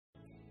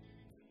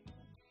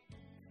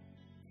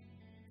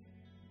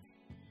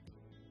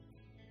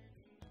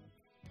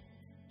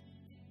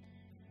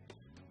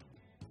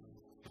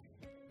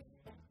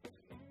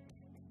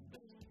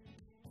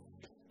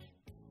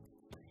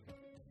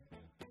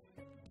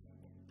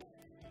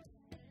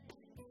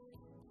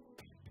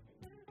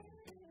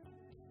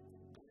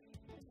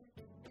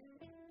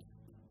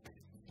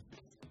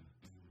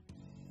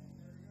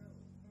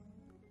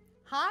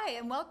Hi,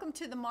 and welcome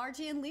to the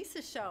Margie and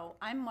Liisa show.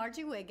 I'm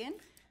Margie Wiggin.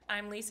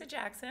 I'm Liisa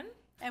Jackson.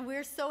 And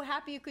we're so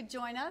happy you could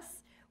join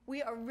us.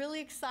 We are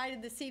really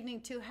excited this evening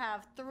to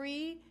have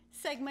 3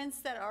 segments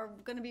that are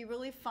going to be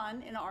really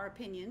fun, in our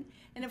opinion.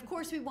 And of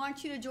course, we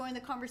want you to join the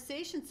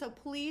conversation, so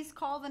please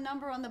call the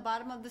number on the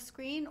bottom of the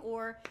screen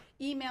or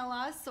email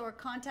us or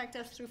contact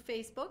us through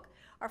Facebook.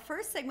 Our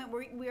first segment,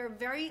 we are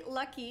very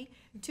lucky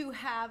to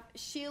have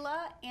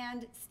Sheila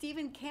and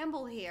Stephen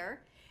Campbell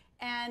here,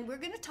 and we're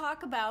going to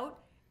talk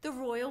about the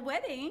royal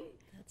wedding.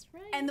 That's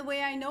right. And the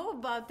way I know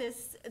about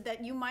this,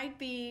 that you might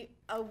be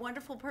a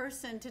wonderful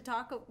person to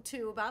talk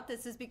to about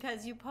this, is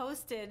because you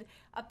posted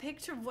a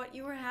picture of what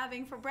you were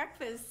having for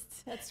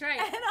breakfast. That's right.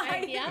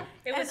 Yeah.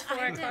 It was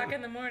 4 o'clock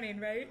in the morning,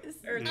 right?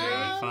 Or 3?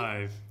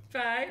 5.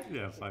 5?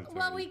 Yeah, 5:30.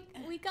 Well,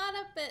 we got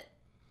up at,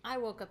 I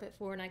woke up at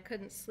 4 and I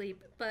couldn't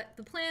sleep, but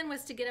the plan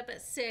was to get up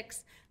at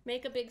 6,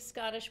 make a big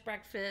Scottish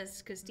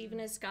breakfast, because Stephen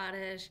is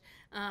Scottish,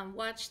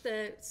 watch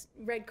the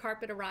red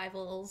carpet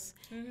arrivals,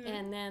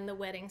 and then the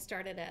wedding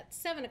started at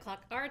 7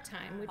 o'clock our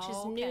time, which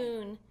is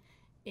noon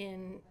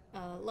in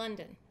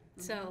London.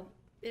 So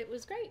it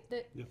was great.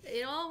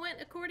 It all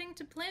went according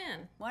to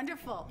plan.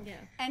 Wonderful. Yeah.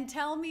 And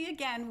tell me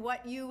again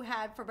what you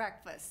had for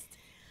breakfast.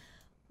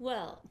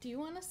 Well, do you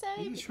want to say?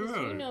 Because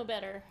sure. you know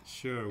better.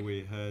 Sure,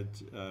 we had,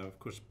 of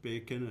course,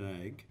 bacon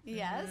and egg.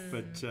 Yes.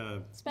 But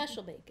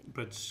Special bacon.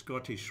 but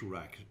Scottish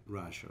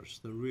rashers.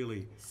 They're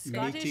really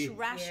Scottish meaty.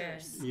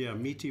 rashers. Yeah,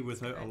 meaty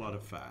without a lot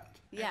of fat.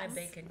 Yes.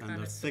 Bacon And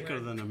they're thicker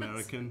than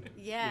American.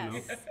 Yes. You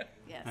know.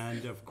 Yes.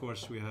 And of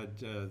course, we had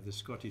the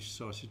Scottish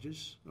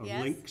sausages, or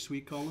Yes. links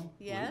we call them.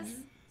 Yes.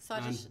 Links.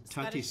 Scottish- And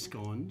tatty Scottish-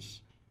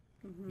 scones,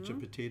 which are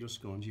potato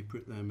scones. You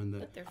put them in the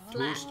But they're flat.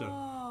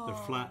 toaster.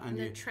 They're flat, and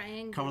They're you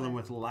triangular. cover them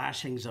with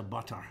lashings of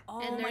butter.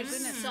 Oh, And my they're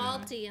goodness.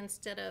 salty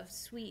instead of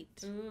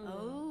sweet.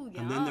 Oh, yum.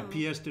 And then the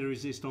pièce de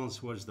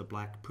résistance was the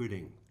black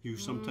pudding. You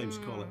sometimes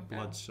call it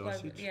blood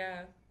sausage.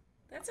 Yeah.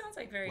 That sounds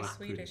like very Black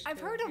Swedish. I've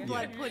too. heard of Yeah.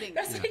 blood pudding.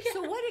 That's like-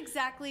 So what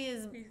exactly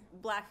is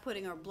black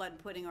pudding or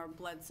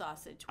blood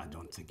sausage? I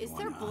don't think you Is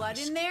there wanna blood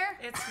ask. in there?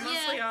 It's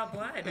mostly all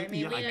blood. I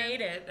mean, Yeah. we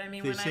made it. I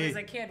mean, They when I say- was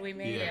a kid, we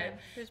made Yeah.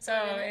 it. So,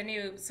 and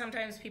you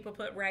sometimes people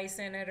put rice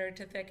in it or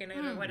to thicken it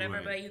or whatever,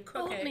 Right. but you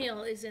cook it.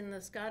 Oatmeal is in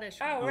the Scottish.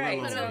 Oh, one. right.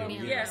 little So,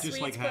 oatmeal. yeah, Just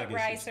Swedes like put haggis,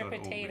 rice it's or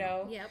got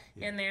potato Yep.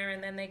 in there,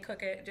 and then they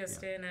cook it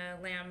just Yeah. in a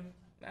lamb.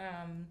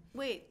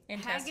 Wait,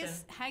 Intestine.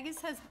 haggis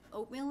has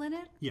oatmeal in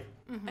it? Yeah.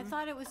 I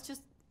thought it was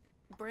just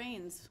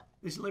brains.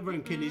 It's liver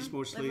and kidneys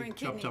mostly, Liver and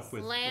chopped kidneys. up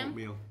with Lamb.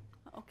 oatmeal.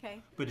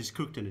 Okay. But it's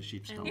cooked in a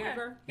sheep's And stomach. Yeah.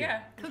 Liver.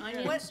 Yeah.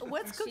 Onions,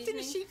 What's cooked in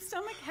a seasoning. sheep's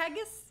stomach?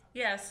 Haggis?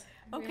 Yes.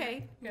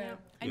 Okay. Yeah.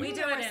 I knew We do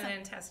there it was in some- an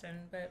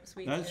intestine, but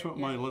Swedes That's do it, what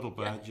my little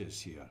badge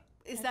is here.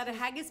 Is that a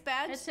haggis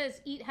badge? It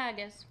says eat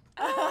haggis.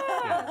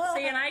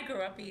 See, and I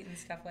grew up eating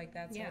stuff like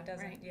that, so Yeah, it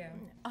doesn't. right. Yeah,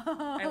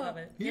 I love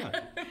it.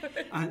 Yeah.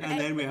 And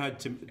then we had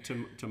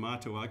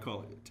tomato. I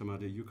call it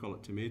tomato. You call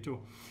it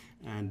tomato.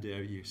 And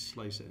you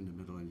slice it in the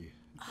middle and you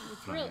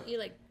fry Grill. it. You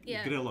like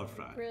Grill or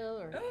fry. grill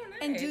or Oh, nice.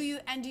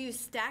 And do you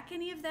stack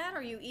any of that,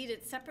 or you eat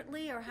it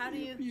separately, or how do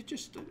you? You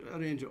just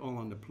arrange it all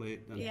on the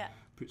plate and Yeah.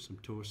 put some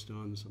toast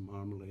on, some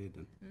marmalade,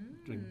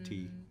 and drink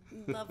tea.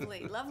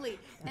 Lovely, lovely.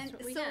 And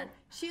what we so had.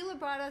 Sheila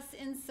brought us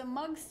in some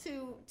mugs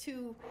so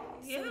that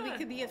we Yeah.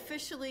 could be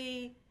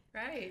officially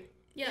Right.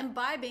 yeah.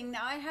 imbibing.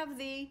 Now I have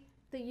the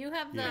You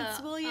have the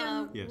Prince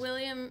William. Yes.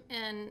 William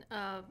and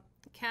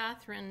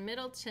Catherine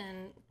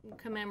Middleton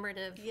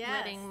commemorative yes,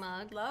 wedding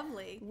mug.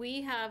 Lovely.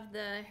 We have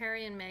the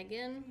Harry and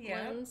Meghan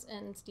Yeah. ones,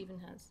 and Stephen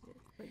has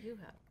what you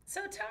have.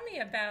 So tell me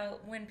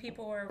about when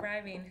people were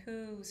arriving.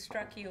 Who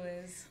struck you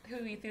as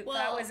who you thought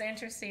Well, was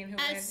interesting? Who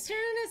As went?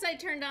 soon as I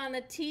turned on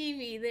the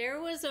TV, there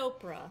was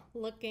Oprah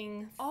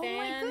looking Oh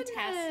my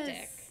fantastic.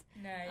 goodness.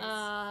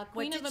 Nice.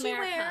 Queen What of did she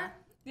America. wear?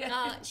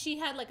 Yeah. She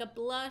had like a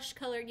blush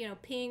colored,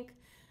 pink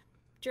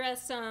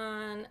dress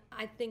on.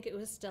 I think it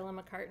was Stella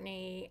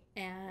McCartney,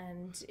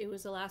 and it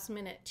was a last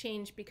minute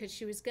change because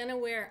she was gonna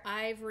wear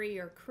ivory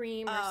or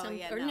cream or Oh, something.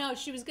 yeah, or no. no,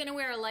 she was gonna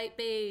wear a light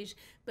beige,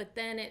 but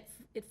then it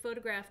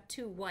photographed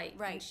too white.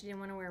 Right. And she didn't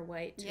want to wear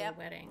white to Yep. a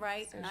wedding.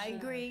 Right. So I she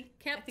agree.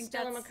 I kept think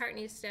Stella that's-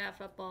 McCartney's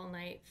staff up all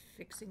night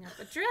fixing up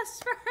a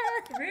dress for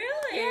her.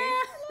 Really?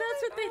 Yeah,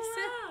 that's what they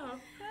Oh, said.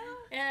 wow.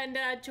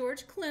 And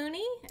George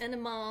Clooney and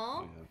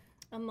Amal. Yeah.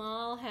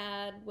 Amal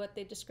had what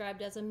they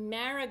described as a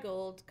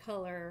marigold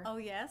color Oh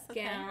yes.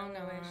 Okay. gown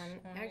I wish, on.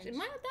 I Actually,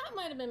 wish. that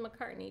might have been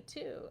McCartney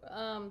too.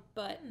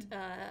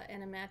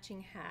 And a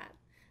matching hat.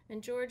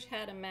 And George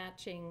had a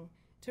matching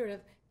sort of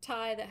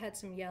tie that had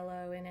some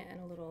yellow in it and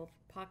a little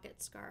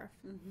pocket scarf.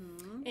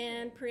 Mm-hmm.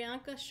 And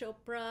Priyanka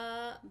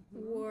Chopra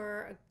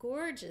wore a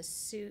gorgeous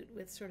suit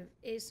with sort of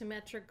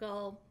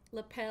asymmetrical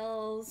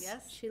lapels.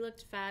 Yes. She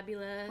looked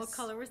fabulous. What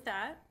color was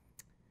that?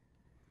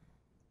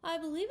 I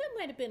believe it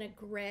might have been a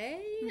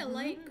gray, a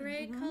light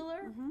gray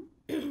color.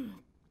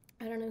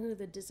 I don't know who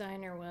the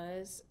designer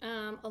was.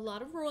 A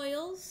lot of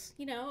royals,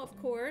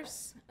 of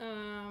course.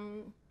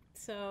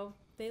 So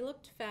they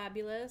looked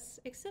fabulous,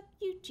 except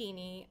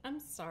Eugenie. I'm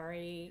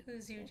sorry.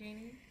 Who's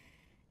Eugenie?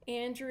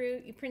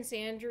 Prince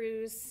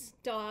Andrew's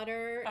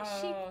daughter.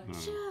 Oh.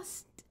 She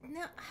just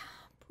no,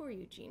 poor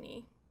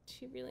Eugenie.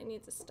 She really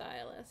needs a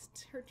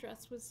stylist. Her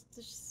dress was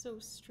just so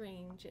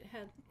strange. It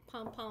had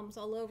pom-poms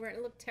all over it.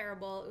 It looked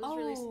terrible. It was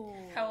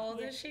really... How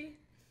old is she?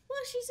 Well,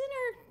 she's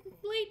in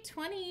her late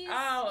 20s.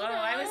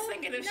 I was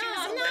thinking if she was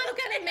I'm not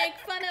going to make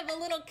fun of a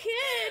little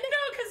kid. No,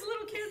 because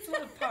little kids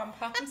love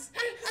pom-poms.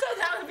 So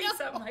that would be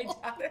something my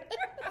daughter.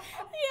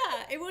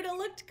 Yeah, it would have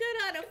looked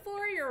good on a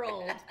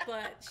 4-year-old,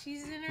 but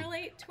she's in her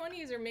late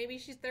 20s, or maybe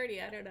she's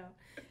 30, I don't know.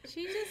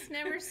 She just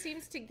never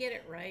seems to get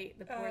it right,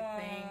 the poor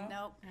thing.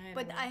 No, I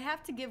but don't know. I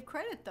have to give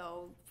credit,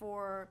 though,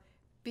 for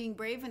being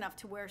brave enough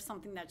to wear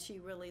something that she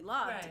really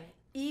loved. Right.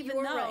 Even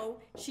You're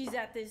though she's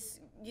at this,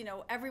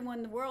 everyone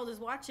in the world is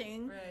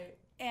watching. Right.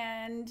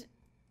 And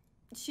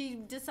she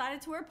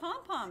decided to wear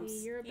pom-poms.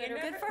 See, you're a better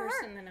never- Good for her.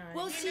 person than I.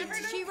 Well, You she never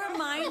know.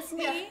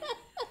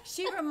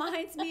 she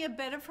reminds me a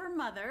bit of her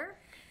mother,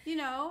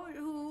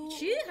 who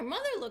Her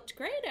mother looked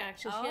great,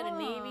 actually. She had a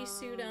navy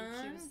suit she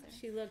on. was there.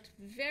 She looked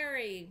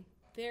very,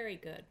 very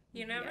good.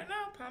 You never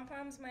know.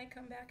 Pom-poms might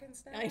come back in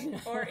style. I know.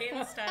 Or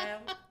in style.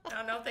 I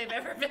don't know if they've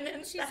ever been in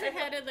She's style.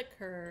 ahead of the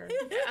curve.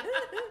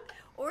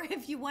 or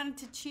if you wanted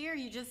to cheer,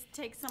 you just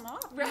take some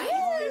off.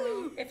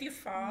 Right. If you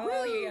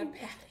fall, you get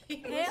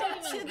patty.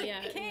 Hail to the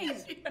Yeah. king.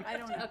 I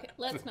don't know. Okay,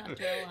 let's not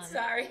dwell on it.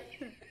 Sorry.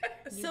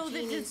 So the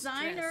Eugenie's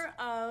designer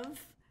of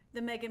the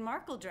Meghan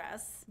Markle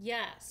dress,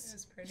 Yes. It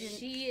was pretty.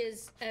 She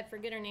is, I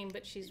forget her name,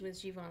 but she's with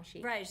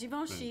Givenchy. right,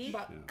 Givenchy,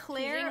 But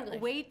Claire she's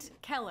English. Waite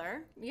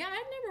Keller Yeah,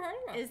 I've never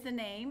heard of her. is the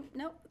name.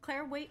 Nope,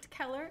 Claire Waite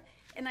Keller.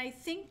 And I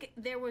think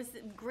there was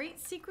great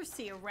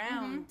secrecy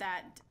around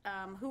that,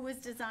 who was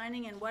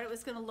designing and what it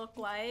was going to look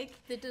like.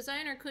 The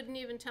designer couldn't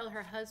even tell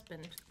her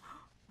husband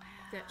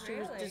that she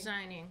was Really?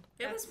 designing.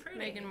 It was pretty.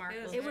 Meghan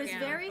Markle's It was gown.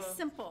 very beautiful.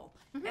 simple,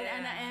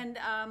 and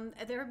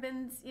there have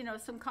been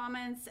some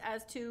comments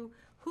as to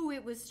who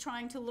it was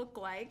trying to look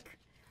like,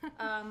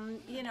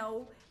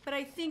 But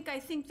I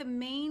think the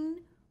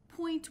main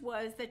point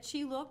was that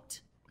she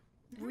looked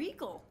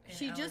regal. And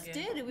She just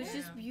elegant. did. It was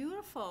Yeah. just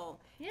beautiful,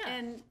 Yeah.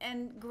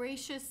 and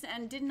gracious,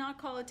 and did not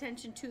call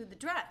attention to the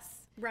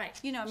dress. Right.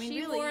 She she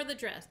really wore the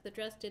dress. The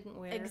dress didn't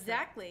wear her.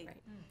 exactly. Right.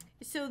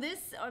 So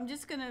this, I'm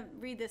just going to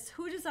read this.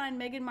 Who designed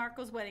Meghan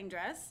Markle's wedding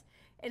dress?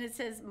 And it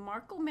says,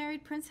 Markle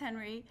married Prince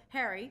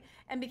Harry,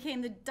 and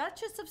became the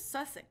Duchess of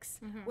Sussex,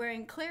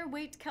 wearing Claire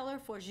Waite Keller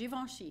for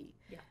Givenchy.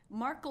 Yeah.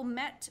 Markle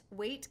met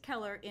Waite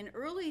Keller in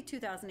early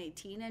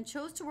 2018 and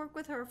chose to work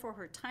with her for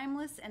her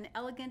timeless and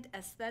elegant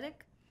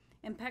aesthetic,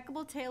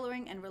 impeccable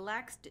tailoring, and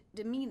relaxed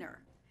demeanor,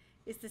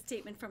 is the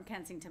statement from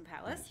Kensington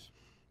Palace.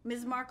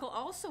 Ms. Markle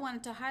also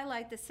wanted to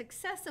highlight the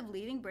success of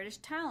leading British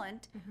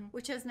talent,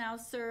 which has now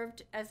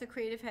served as the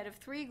creative head of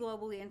 3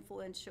 globally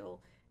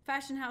influential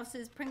fashion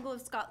houses, Pringle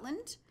of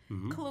Scotland,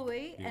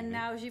 Chloe, and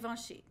now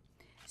Givenchy.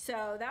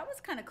 So that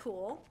was kind of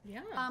cool.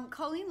 Yeah.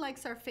 Colleen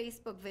likes our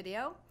Facebook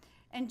video,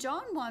 and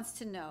John wants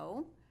to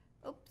know,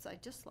 oops, I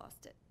just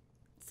lost it.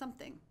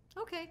 Something.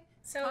 Okay.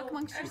 So Talk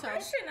amongst a yourselves.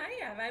 question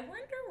I have, I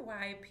wonder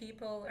why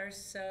people are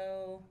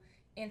so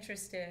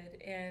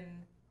interested in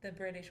the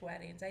British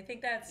weddings. I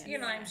think that's,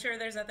 I'm sure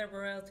there's other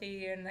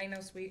royalty, and I know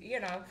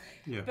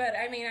Yeah. but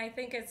I mean, I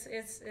think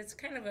it's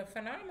kind of a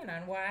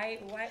phenomenon. Why,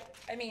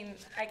 I mean,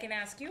 I can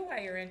ask you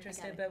why you're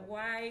interested, but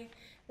why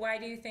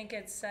do you think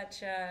it's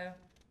such a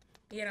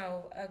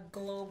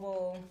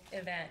global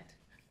event?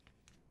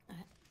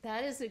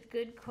 That is a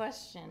good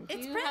question. Do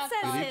It's you have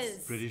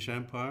princesses. British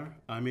Empire.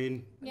 I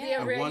mean,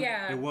 Yeah.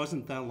 Yeah. it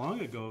wasn't that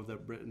long ago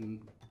that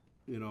Britain,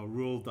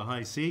 ruled the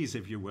high seas,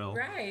 if you will.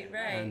 Right.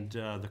 And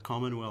the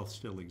Commonwealth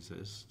still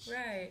exists.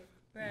 Right.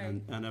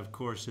 And of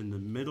course, in the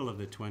middle of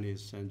the 20th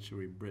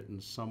century,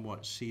 Britain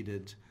somewhat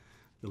ceded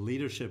the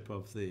leadership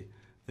of the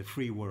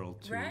free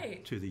world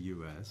to the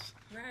U.S.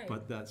 Right.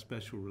 But that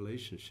special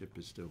relationship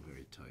is still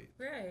very tight.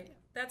 Right.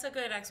 That's a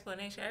good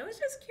explanation. I was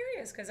just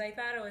curious because I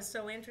thought it was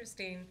so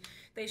interesting.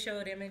 They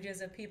showed images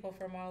of people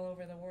from all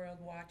over the world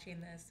watching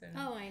this, and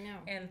Oh, I know.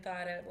 and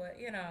thought it was,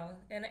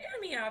 and I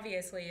mean,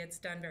 obviously, it's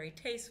done very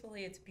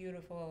tastefully. It's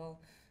beautiful.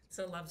 It's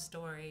a love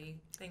story.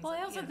 Things. Well, I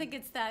like, also think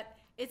it's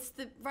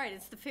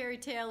the fairy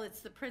tale,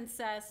 it's the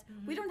princess.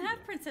 We don't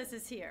have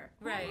princesses here.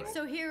 Right.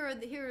 So here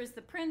is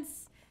the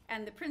prince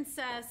and the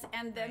princess,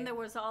 and then Right. there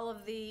was all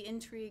of the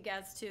intrigue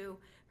as to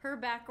her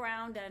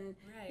background and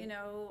Right.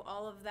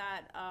 all of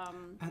that.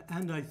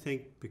 And I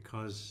think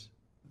because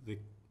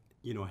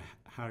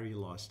Harry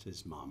lost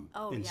his mum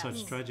Oh, in yes.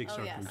 such tragic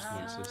Oh, yes.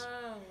 circumstances.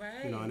 Oh,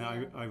 right. And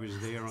I was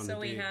there on so the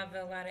we day. have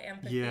a lot of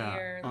empathy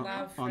or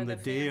love for on the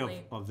the day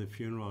family. of the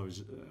funeral, I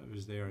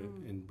was there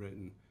in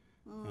Britain,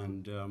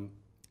 and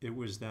it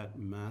was that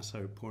mass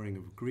outpouring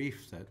of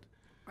grief that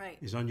Right.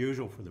 is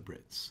unusual for the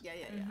Brits. Yeah.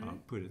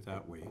 Put it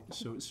that way.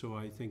 So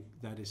I think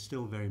that is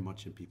still very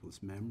much in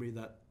people's memory.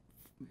 That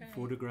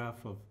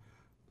photograph of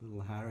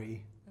little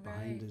Harry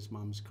behind Right. his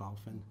mum's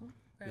coffin.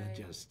 Right. That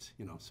just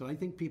so I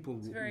think people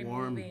very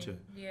warmed moving. to.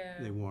 Yeah.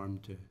 They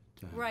warmed to.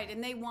 Right,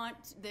 and they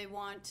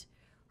want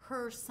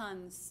her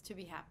sons to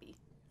be happy.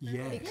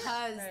 Yes.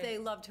 because they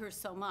loved her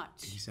so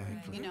much.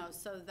 Exactly. You know,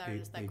 so there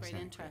is that great Exactly.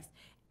 interest.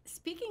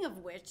 Speaking of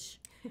which,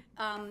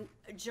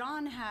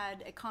 John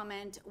had a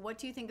comment, what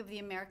do you think of the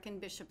American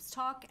bishop's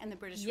talk and the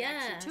British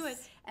reaction to it?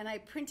 Yes. And I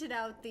printed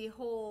out the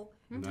whole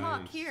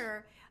talk Nice.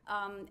 here,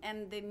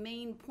 and the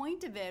main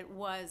point of it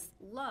was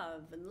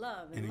love and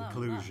love and And love.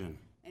 inclusion. Love.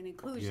 And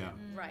inclusion,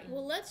 Yeah. right.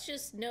 Well, let's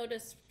just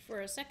notice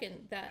for a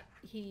second that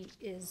he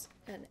is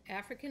an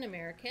African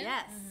American.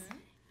 Yes.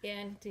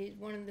 And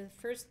one of the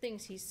first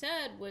things he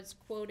said was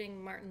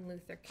quoting Martin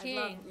Luther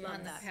King love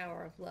on that. the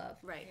power of love.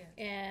 Right.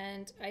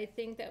 And I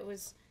think it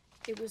was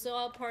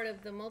all part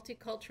of the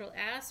multicultural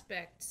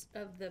aspects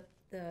of the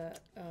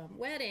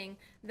wedding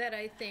that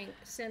I think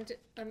sent.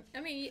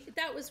 I mean,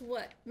 that was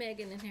what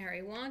Meghan and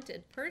Harry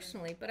wanted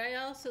personally, but I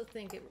also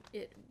think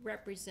it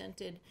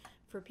represented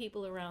for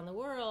people around the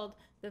world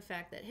the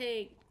fact that,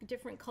 hey,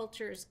 different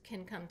cultures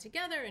can come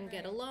together and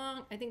get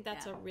along. I think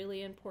that's a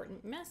really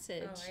important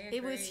message. Oh, I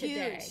It was agree.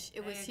 Today. huge.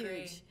 It was I agree.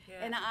 huge.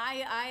 Yeah. And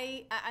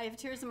I have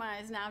tears in my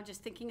eyes now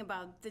just thinking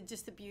about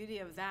just the beauty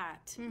of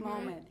that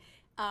moment.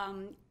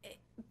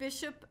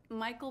 Bishop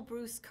Michael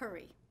Bruce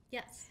Curry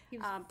Yes, he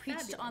was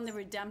preached on the fabulous.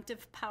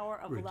 redemptive power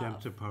of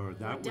Redemptive love. power.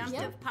 That was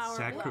Redemptive the power of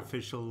love.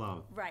 sacrificial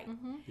love. Right.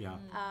 Yeah.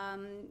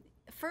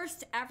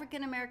 First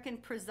African American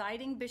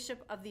presiding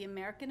bishop of the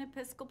American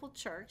Episcopal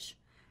Church.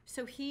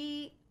 So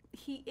he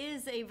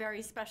is a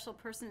very special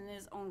person in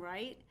his own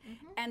right.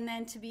 And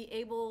then to be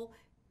able,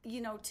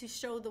 you know, to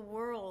show the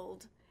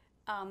world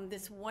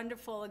this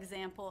wonderful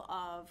example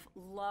of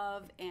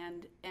love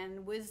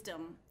and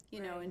wisdom,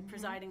 you know, in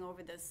presiding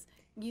over this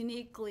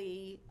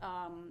uniquely.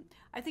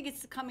 I think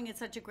it's coming at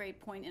such a great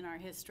point in our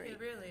history. It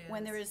really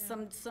when there is, is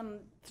yeah. some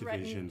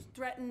Division.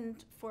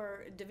 threatened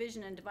for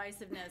division and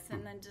divisiveness,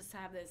 and then just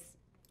have this,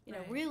 you know,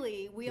 Right.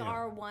 really we Yeah.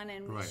 are one,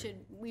 and Right.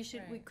 we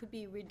Right. could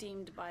be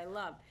redeemed by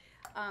love.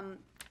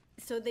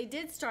 So they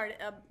did start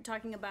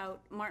talking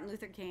about Martin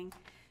Luther King,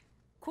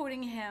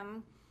 quoting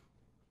him.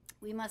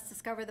 We must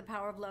discover the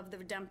power of love, the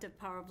redemptive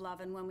power of love,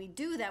 and when we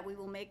do that, we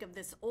will make of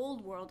this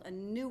old world a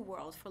new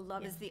world, for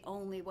love is the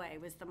only way,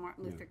 was the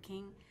Martin Luther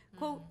King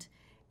quote.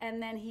 And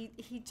then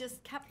he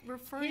just kept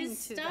referring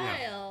His to that.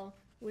 style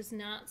was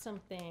not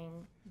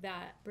something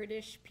that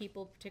British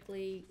people,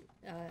 particularly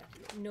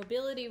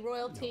nobility,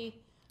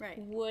 royalty, Right.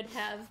 would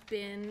have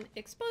been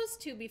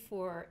exposed to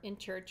before in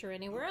church or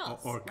anywhere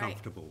else. Or Right.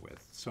 comfortable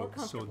with. So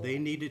comfortable. they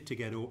needed to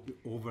get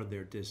over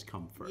their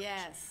discomfort.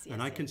 Yes, And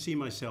yes, I can see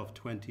myself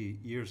 20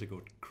 years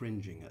ago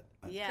cringing at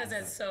Yes.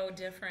 Because it's so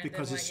different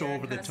Because than it's what so you're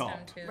over the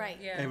accustomed top. to. Right.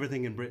 Yeah.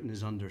 everything in Britain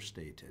is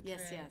understated. Yes,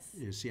 Right. yes.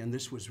 You see, and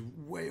this was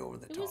way over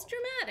the It top. was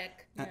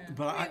dramatic.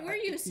 But We're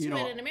used you to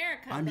know, it in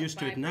America, I'm but used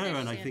to by it now, British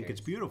and I think it's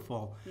standards.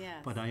 beautiful.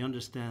 Yes. But I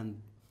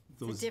understand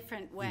those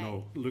different way. You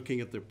know,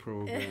 looking at the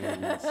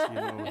programs, you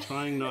know,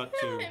 trying not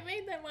to. It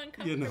made them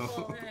You know.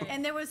 uncomfortable.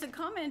 And there was a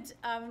comment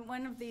in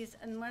one of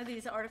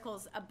these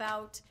articles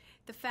about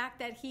the fact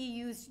that he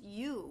used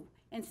you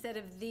instead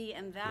of thee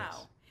and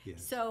thou.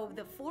 Yes. So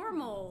the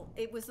formal,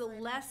 it was a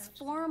less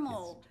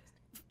formal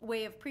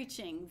way of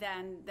preaching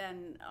than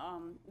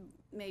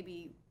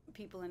maybe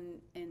people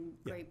in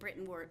Great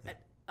Britain were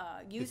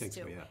used think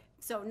to. so, yeah.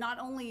 So not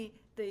only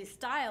the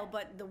style,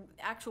 but the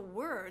actual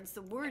words,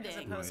 the As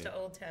wording. opposed Right. to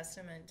Old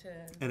Testament to.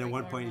 And at like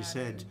one more point he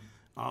modern. said,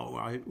 "Oh,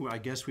 I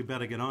guess we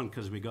better get on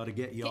because we got to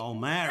get you all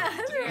married."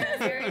 Yeah,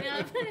 fair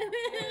enough.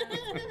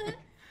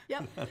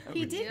 Yep.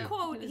 He did Yeah.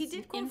 quote. It He was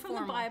did quote from the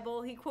informal.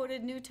 Bible. He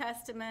quoted New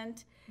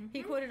Testament.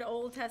 He quoted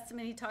Old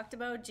Testament. He talked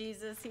about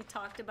Jesus. He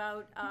talked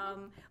about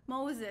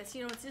Moses.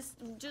 You know, it's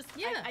just.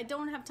 Yeah. I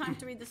don't have time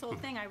to read this whole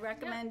thing. I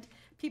recommend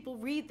people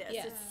read this.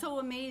 Yeah. It's so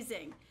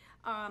amazing.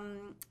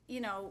 You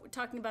know,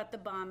 talking about the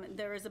balm.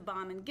 There is a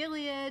balm in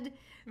Gilead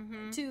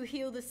to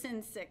heal the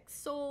sin-sick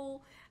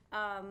soul.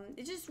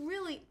 It's just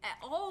really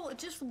all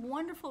just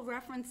wonderful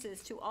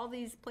references to all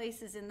these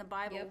places in the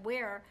Bible Yep.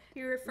 where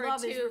He referred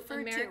love is to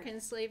referred to. American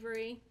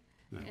slavery,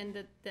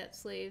 and that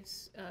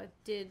slaves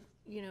did,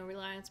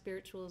 rely on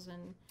spirituals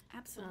and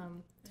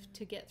Absolutely.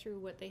 to get through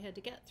what they had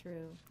to get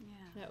through.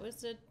 Yeah.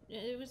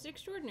 It was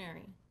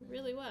extraordinary. It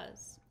really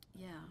was.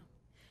 Yeah.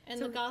 And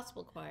So- the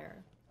gospel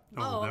choir.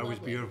 Oh, that was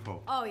lovely.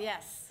 beautiful. Oh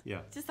yes.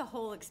 Yeah. Just the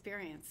whole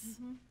experience.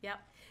 Yep.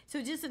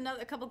 So just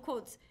a couple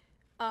quotes.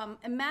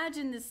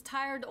 Imagine this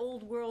tired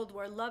old world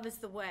where love is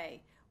the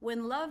way.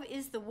 When love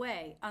is the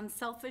way,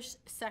 unselfish,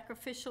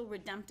 sacrificial,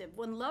 redemptive.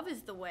 When love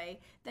is the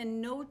way,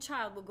 then no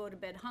child will go to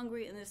bed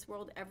hungry in this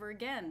world ever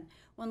again.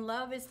 When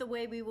love is the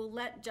way, we will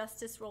let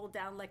justice roll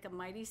down like a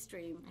mighty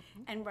stream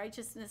and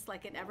righteousness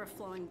like an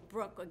ever-flowing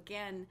brook.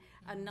 Again,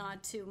 a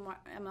nod to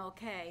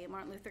MLK,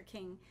 Martin Luther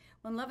King.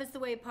 When love is the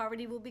way,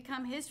 poverty will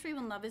become history.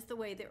 When love is the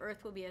way, the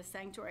earth will be a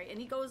sanctuary. And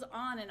he goes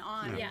on and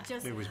on. Yeah.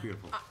 Just, It was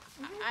beautiful.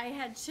 I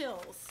had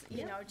chills,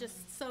 you know,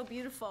 just so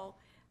beautiful.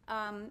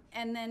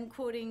 And then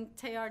quoting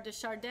Teilhard de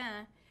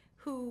Chardin,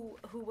 who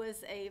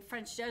was a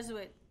French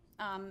Jesuit,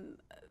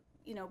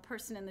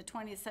 person in the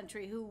 20th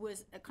century who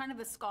was a kind of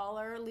a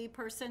scholarly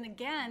person,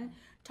 again,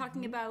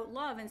 talking about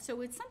love. And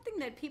so it's something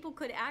that people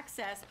could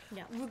access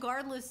Yeah.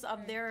 regardless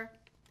of their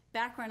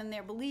background and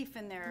their belief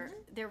in their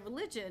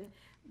religion,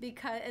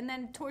 and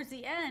then towards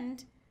the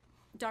end,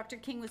 Dr.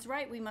 King was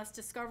right. We must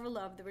discover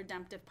love, the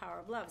redemptive power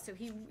of love. So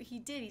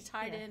he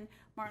tied in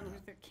Martin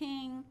Luther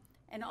King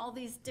and all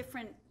these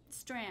different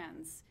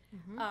strands.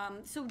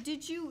 So do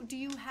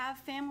you have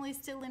family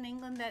still in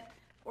England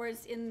or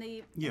is in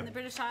the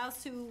British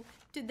Isles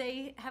did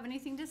they have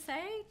anything to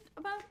say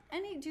about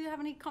do you have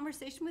any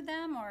conversation with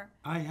them or?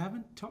 I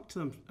haven't talked to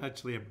them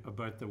actually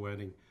about the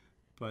wedding,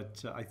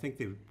 but I think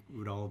they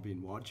would all have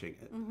been watching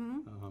it.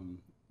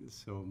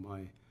 So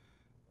my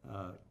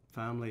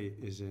family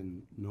is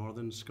in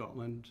northern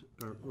Scotland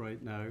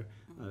right now,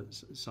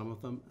 some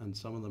of them, and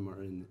some of them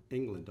are in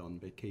England on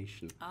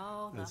vacation.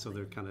 Oh, so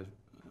they're kind of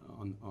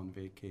on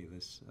vacay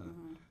this,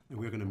 and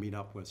we're going to meet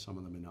up with some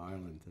of them in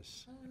Ireland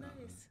this. Oh,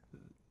 nice.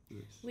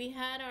 We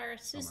had our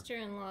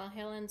sister-in-law,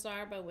 Helen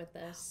Zarba, with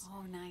us.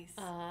 Oh, nice.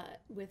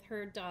 With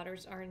her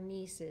daughters, our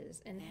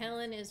nieces. And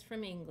Helen is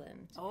from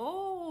England.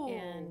 Oh.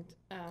 And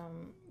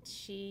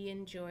she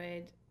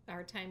enjoyed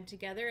our time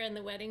together and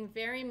the wedding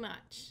very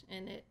much.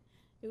 And it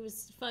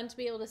was fun to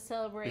be able to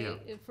celebrate,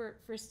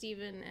 for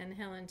Stephen and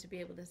Helen to be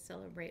able to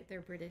celebrate their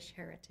British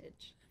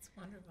heritage. That's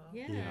wonderful.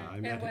 Yeah.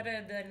 And what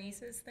did the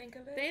nieces think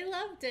of it? They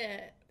loved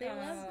it. They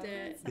loved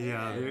it.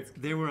 Yeah,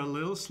 they were a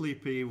little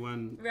sleepy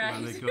when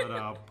they got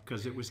up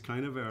because it was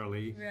kind of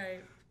early.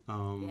 Right.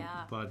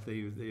 But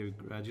they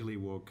gradually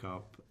woke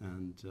up,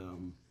 and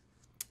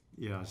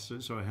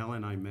so Helen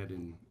and I met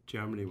in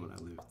Germany when I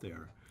lived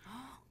there,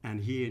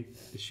 and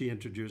she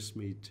introduced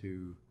me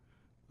to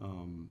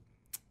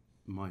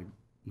my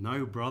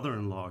now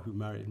brother-in-law who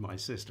married my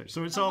sister.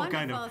 So it's all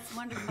kind of... It's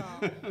wonderful.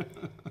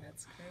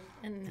 That's great.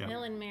 And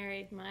Helen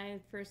married my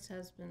first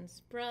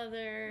husband's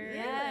brother.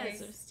 Yes.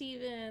 So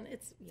Stephen.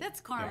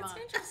 That's karma. That's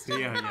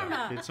interesting.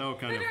 It's all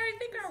kind of... But I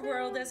think our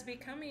world is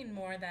becoming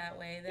more that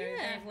way.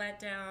 They've let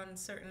down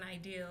certain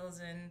ideals,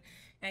 and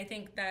I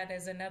think that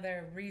is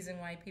another reason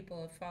why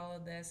people have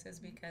followed this, is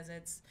because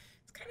it's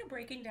kind of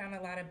breaking down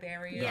a lot of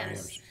barriers.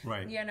 Yes.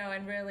 Right.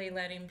 And really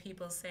letting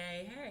people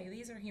say, hey,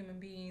 these are human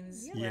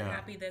beings. We're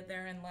happy that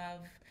they're in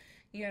love.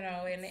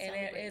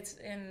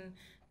 And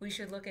we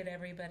should look at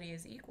everybody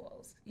as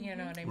equals. You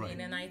know what I mean? Right.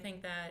 And I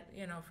think that,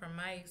 from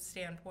my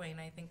standpoint,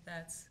 I think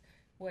that's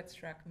what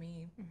struck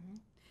me.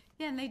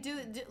 Yeah, and they do.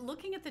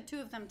 Looking at the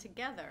two of them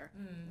together,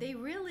 they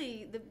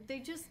really, they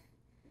just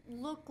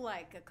look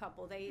like a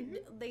couple.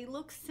 They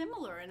look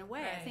similar in a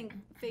way. Right. I think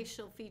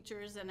facial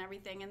features and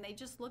everything, and they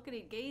just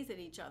gaze at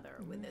each other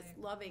with this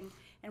loving,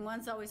 and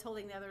one's always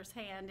holding the other's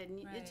hand,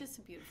 and it's just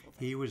a beautiful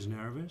thing. He was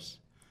nervous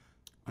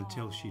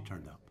until she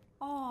turned up.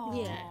 Oh,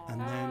 Yeah. And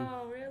then,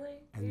 really?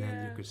 and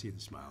then you could see the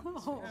smile. on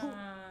his face,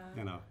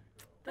 But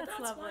That's that's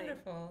lovely.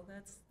 wonderful.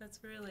 That's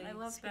really I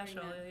love hearing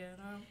special.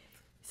 that.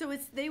 So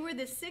they were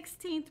the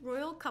 16th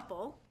royal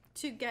couple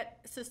to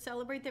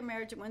celebrate their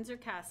marriage at Windsor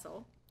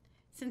Castle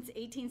since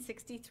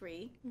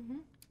 1863.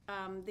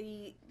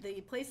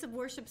 The place of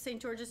worship,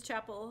 St. George's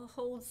Chapel,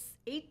 holds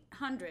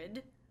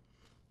 800,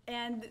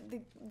 and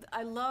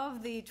I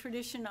love the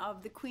tradition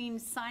of the Queen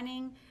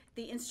signing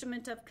the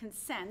instrument of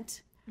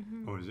consent.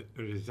 Oh,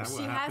 is that She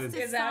what has happened?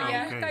 to Is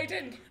that, sign. I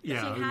didn't.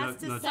 Yeah, She has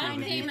to not sign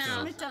really it. Came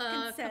out Instrument of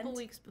a consent. couple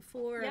weeks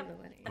before Yep. the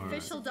wedding.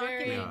 Official It's very-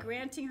 document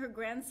granting her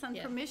grandson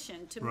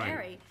permission to Right.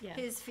 marry Yeah.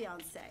 his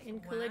fiancée. in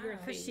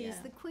calligraphy. Because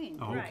she's the queen.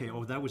 Oh, okay. Right.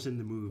 Oh, that was in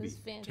the movie was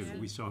fancy. too.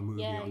 We saw a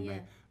movie Yeah, on yeah.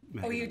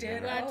 the. Oh, you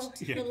did?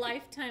 Watched Yeah. the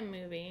Lifetime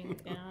movie.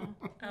 Yeah.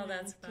 Oh,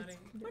 that's funny.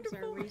 There's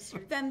our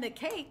research. Then the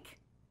cake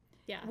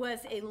Yeah. was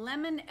a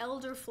lemon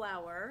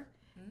elderflower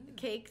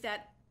cake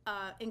that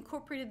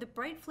incorporated the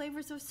bright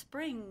flavors of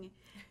spring.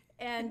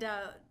 And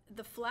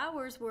the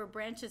flowers were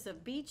branches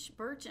of beech,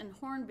 birch, and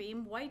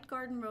hornbeam, white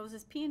garden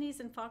roses,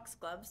 peonies, and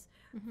foxgloves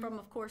from,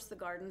 of course, the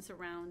gardens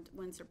around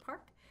Windsor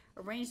Park,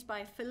 arranged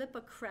by Philippa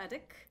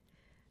Craddock.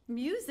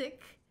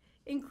 Music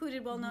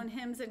included well-known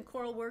hymns and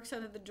choral works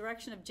under the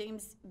direction of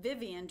James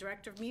Vivian,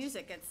 director of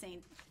music at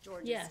St.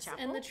 George's Yes,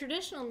 Chapel. and the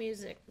traditional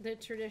music, the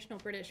traditional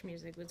British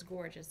music was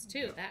gorgeous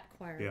too. That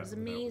choir Yeah, was that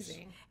was-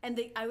 amazing. And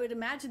I would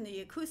imagine the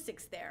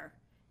acoustics there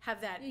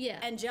have that Yeah.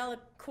 angelic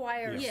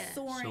choir Yeah.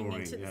 soaring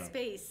into the yeah.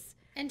 space.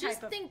 And type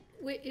just of- think,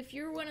 if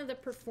you're one of the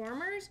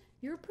performers,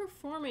 you're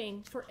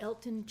performing for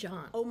Elton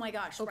John. Oh my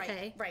gosh,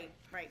 Okay. right.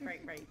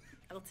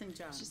 Elton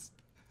John.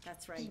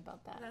 That's right. Think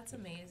about that. That's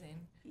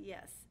amazing.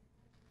 Yes.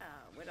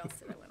 What else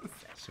did I want to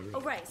say? Sorry. Oh,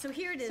 right. So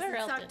here it is. Sir It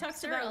Elton. talks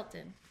Sir about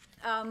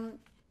Elton.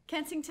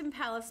 Kensington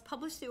Palace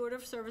published the order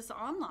of service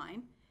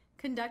online,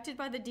 conducted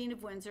by the Dean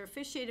of Windsor,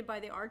 officiated by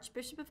the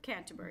Archbishop of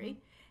Canterbury.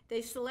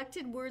 They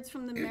selected words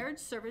from the marriage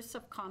service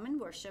of common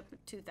worship,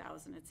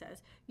 2000 it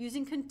says,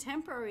 using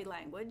contemporary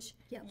language,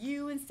 Yep.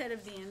 you instead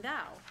of thee and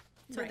thou.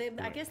 So Right.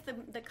 I guess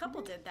the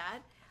couple did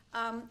that.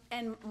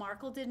 And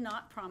Markle did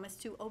not promise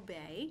to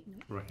obey.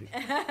 Right.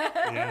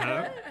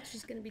 Yeah.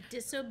 She's going to be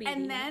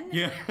disobedient. And then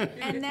Yeah.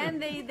 and then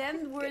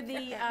then were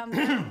the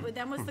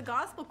then was the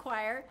gospel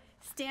choir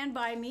Stand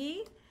By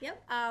Me.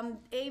 Yep.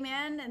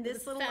 Amen, and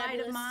This Little Light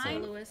of Fabulous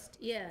Mine. soloist.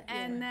 Yeah.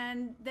 And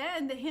then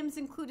the hymns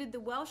included the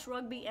Welsh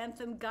rugby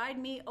anthem, Guide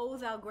Me, O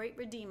Thou Great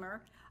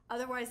Redeemer,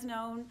 otherwise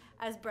known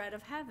as Bread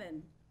of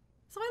Heaven.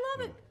 So I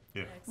love it.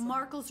 Yeah.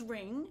 Markle's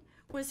ring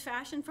was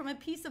fashioned from a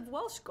piece of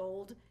Welsh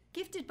gold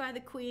gifted by the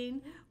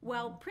Queen,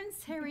 while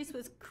Prince Harry's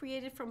was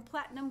created from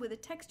platinum with a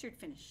textured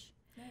finish.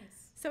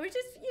 Nice. So it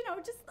just,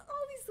 just all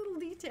these little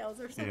details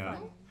are so Yeah.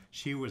 fun.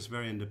 She was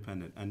very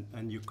independent,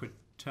 and you could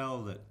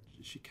tell that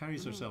she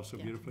carries herself so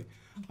beautifully.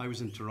 I was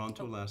in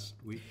Toronto last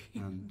week,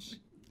 and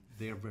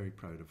they're very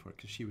proud of her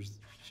because she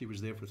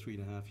was there for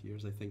 3.5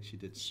 years. I think she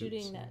did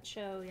shooting Suits. that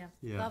show. Yeah.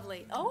 Yeah.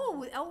 Lovely.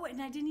 Oh,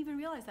 and I didn't even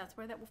realize that's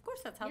where of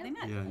course, that's how they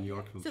met. Yeah, in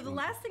York. So the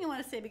last thing I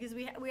want to say, because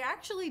we're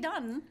actually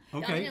done.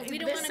 Okay. We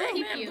don't want to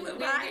keep you.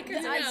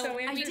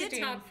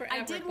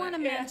 I did want to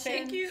mention.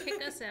 Thank you.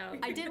 Kick us out.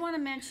 I did want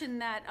to mention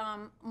that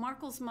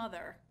Markle's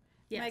mother,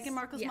 Yes, Meghan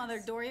Markle's yes.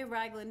 mother, Doria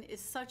Ragland,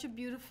 is such a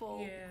beautiful,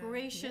 Yeah.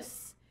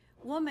 gracious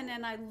woman,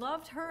 and I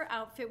loved her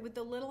outfit with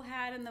the little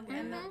hat and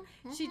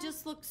the. She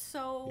just looked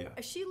so.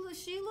 Yeah. She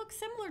looks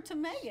similar to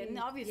Megan.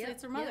 Obviously, yep,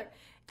 it's her mother. yep.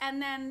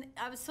 And then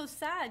I was so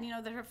sad,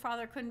 that her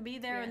father couldn't be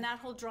there, and that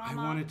whole I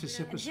drama. wanted to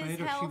sit and his beside her.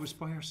 She health. was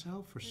by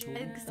herself for so long.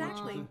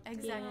 Exactly.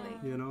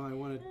 You know, I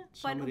wanted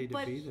somebody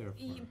to be there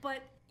for her.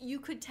 But you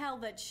could tell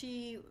that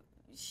she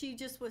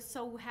just was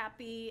so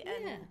happy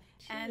Yeah,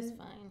 she was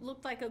fine.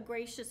 looked like a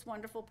gracious,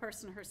 wonderful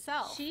person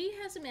herself. She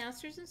has a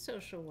master's in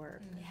social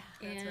work,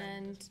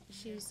 and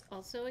she's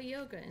also a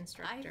yoga I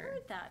instructor.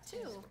 heard that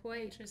too.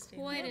 Quite Interesting.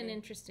 quite Yeah. an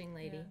interesting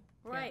lady. Yeah.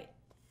 Right.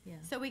 Yeah.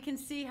 So we can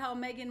see how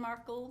Meghan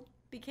Markle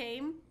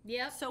became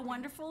Yep. so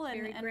wonderful and,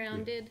 Very and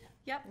grounded.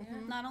 Yep.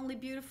 Not only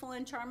beautiful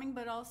and charming,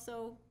 but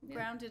also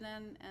grounded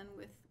and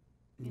with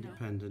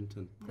Independent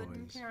and good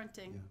poised.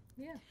 parenting.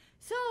 Yeah.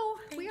 So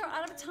we are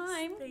out of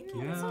time. Thank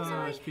you.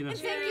 Yeah, it's been a And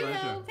thank you,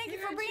 pleasure. thank you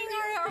for bringing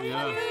our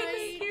Yeah. fun Thank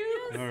things.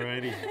 you.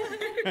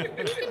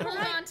 Alrighty. You can hold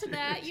on to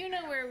that. You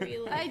know where we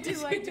live. I do.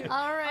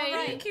 All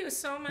right. Thank you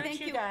so much, Thank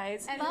you you.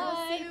 guys. And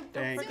we'll see you. Don't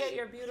Thanks. forget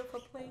your beautiful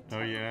plate.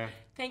 Oh yeah.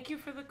 Thank you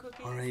for the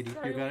cookies. Alrighty.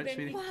 Sorry You got we it, didn't-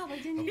 sweetie? Wow, I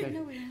didn't even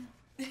know we had.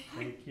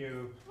 Thank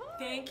you.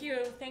 Thank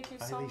you. Thank you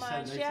Bye, so Liisa. much.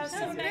 Nice to Yeah, see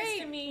so you. nice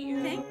to meet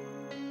you. Thank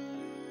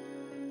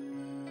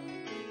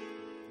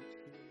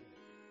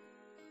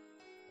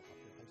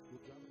High School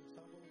Drama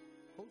Ensemble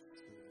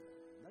hosts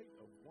the Night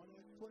of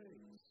One-Act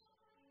Plays.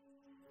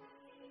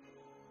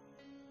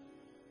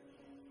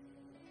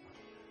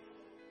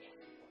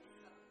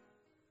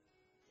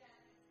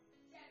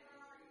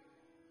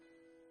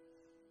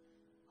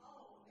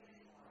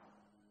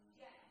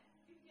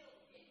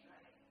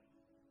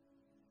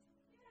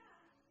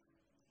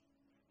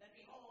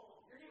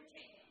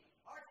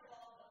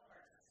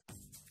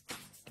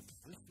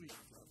 This week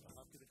from the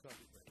Hopkins and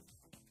Coffee Break,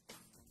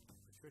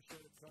 Patricia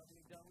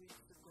traveling down we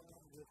sit down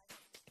with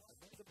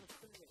Amanda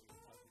Buffet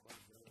talking about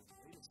their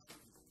latest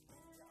season.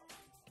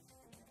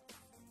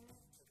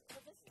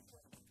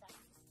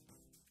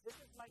 This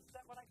is my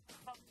what I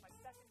call my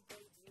second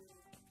debut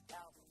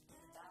album.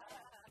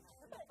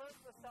 The first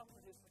was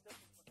self-produced, but this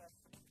is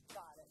professional.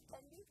 Got it.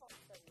 And you've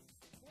also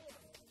been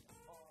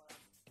on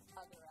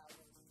other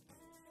albums.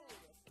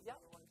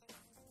 Yep.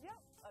 Yep.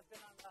 I've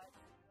been on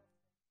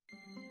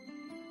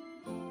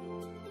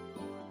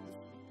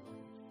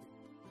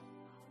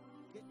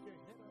Get your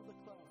head out of the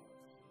clouds.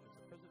 It's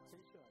a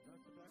presentation on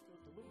non-tobacco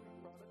delivery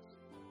products,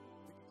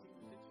 nicotine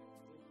addiction,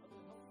 and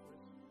other health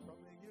risks from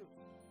the youth.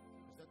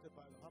 Presented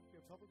by the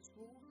Hopkins Public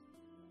Schools,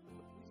 the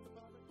Police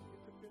Department,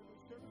 Interfamily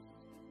Services,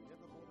 and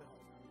the Board of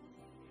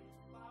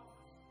Health.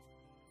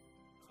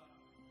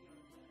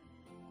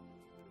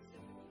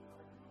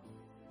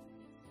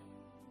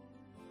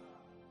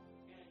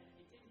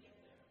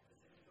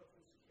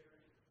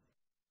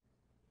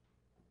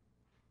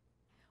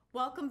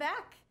 Welcome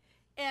back.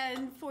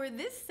 And for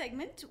this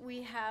segment,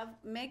 we have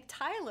Meg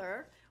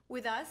Tyler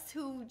with us,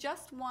 who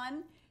just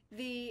won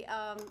the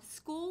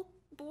school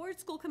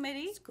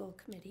committee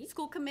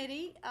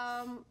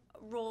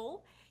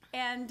role,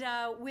 and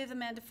with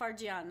Amanda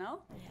Fargiano.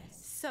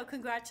 Yes. So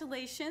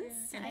congratulations.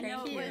 And I know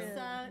thank it you.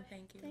 was.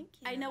 Thank you. Thank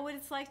you. I know what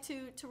it's like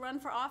to run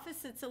for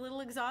office. It's a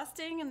little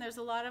exhausting, and there's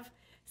a lot of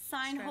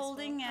sign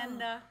holding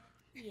and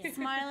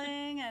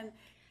smiling, and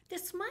The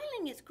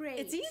smiling is great.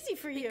 it's easy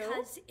for you.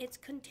 because it's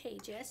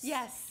contagious.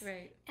 Yes.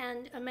 Right.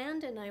 And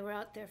Amanda and I were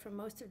out there for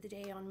most of the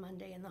day on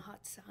Monday in the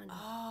hot sun.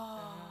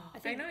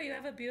 I know you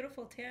have a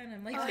beautiful tan.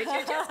 I'm like, did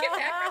you just get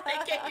back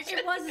from vacation?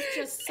 It was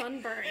just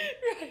sunburn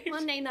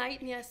Monday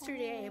night and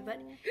yesterday, but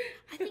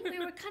I think we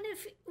were kind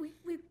of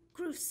we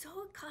grew so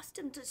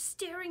accustomed to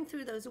staring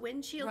through those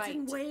windshields Right,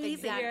 and waving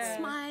exactly. and Yeah.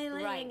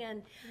 smiling, Right.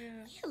 and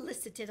we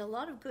elicited a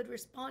lot of good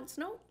response.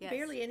 No, Yes.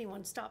 barely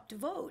anyone stopped to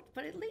vote,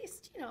 but at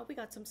least we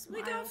got some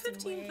smiles. We got and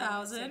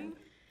 15,000. waves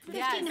and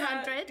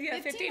 1,500. Yeah,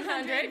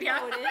 1,500 1,500. Yeah.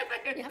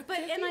 voted. But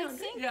and I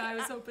think Yeah, I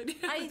was hoping.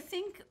 I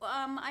think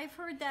I've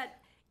heard that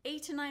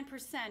 8 to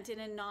 9% in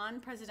a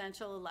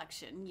non-presidential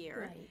election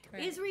year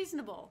Right. is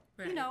reasonable.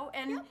 You Right. know,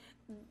 and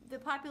the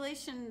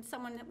population,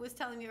 someone was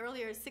telling me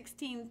earlier, is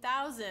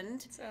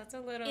 16,000 So it's a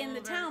little in the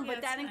over- town, yeah,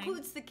 but that it's fine.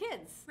 includes the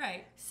kids.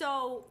 Right.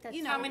 So, That's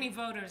you know. How many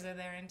voters are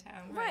there in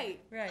town? Right.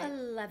 Right.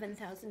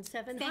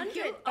 11,700. Thank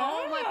you.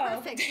 Oh, my,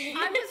 perfect.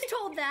 I was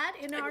told that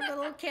in our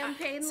little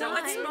campaign So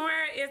line.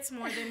 it's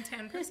more than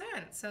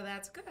 10%. So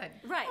that's good.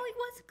 Right. Oh, it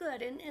was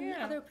good, and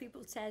Yeah. other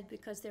people said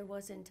because there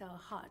wasn't a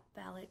hot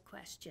ballot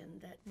question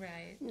that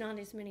Right. not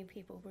as many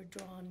people were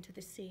drawn to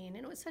the scene,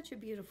 and it was such a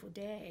beautiful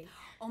day.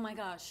 Oh my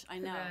gosh, I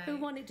know. Right. Who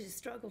wanted to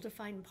struggle to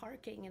find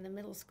parking in the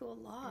middle school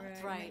lot? Right.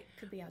 when Right. it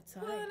could be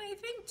outside. Well, and I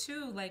think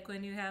too, like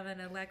when you have an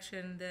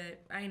election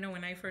that I know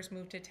when I first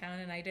moved to town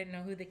and I didn't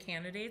know who the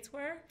candidates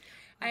were,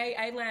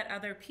 I let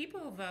other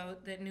people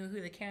vote that knew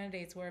who the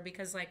candidates were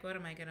because, like, what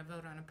am I going to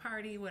vote on a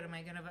party? What am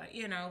I going to vote?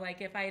 You know,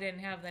 like if I didn't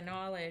have the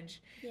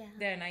knowledge, Yeah.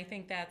 then I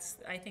think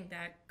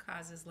that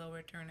causes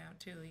lower turnout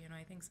too. You know,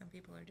 I think some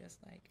people are just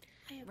like,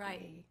 I agree.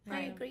 Right, I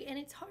right. agree, and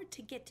it's hard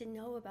to get to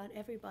know about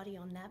everybody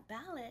on that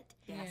ballot.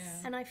 Yes.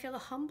 Yeah. And I feel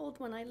humbled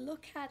when I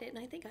look at it, and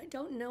I think I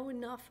don't know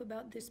enough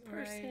about this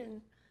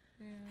person.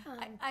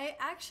 I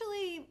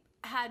actually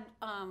had,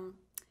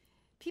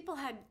 people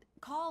had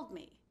called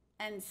me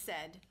and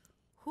said,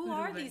 who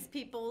are these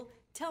people?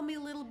 Tell me a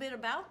little bit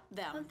about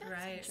them. Oh, that's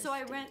Right. So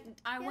I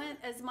interesting. went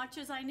as much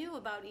as I knew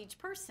about each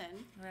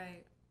person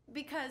right.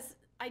 because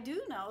I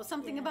do know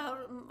something Yeah.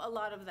 about a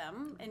lot of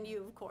them, and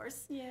you, of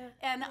course. Yeah.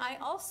 And I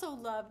also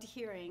loved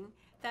hearing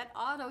that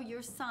Otto,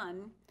 your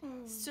son,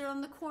 stood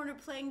on the corner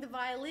playing the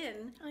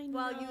violin I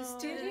while you know.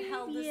 stood and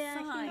held the Yeah,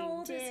 sign. How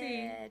old he is he?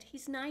 did.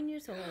 He's 9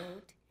 years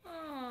old,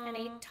 Oh, and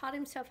he taught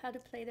himself how to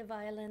play the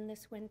violin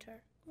this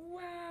winter.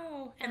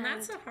 wow. And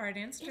that's a hard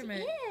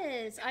instrument. It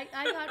is. I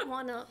got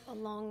one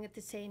along at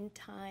the same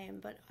time,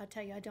 but I'll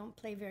tell you, I don't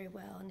play very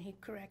well, and he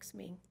corrects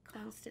me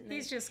constantly.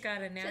 He's just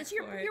got a knack says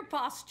for it. your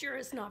posture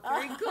is not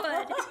very good. You're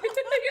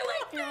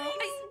like, You know,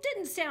 it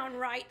didn't sound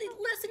right.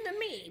 Listen to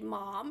me,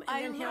 Mom. And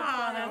I then he'll love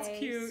oh, play, that's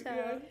cute. so-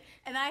 Yeah.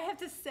 And I have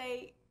to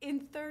say,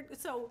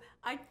 so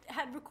I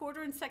had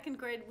recorder in second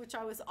grade, which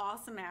I was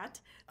awesome at.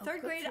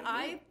 Third good grade, for you.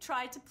 I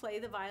tried to play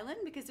the violin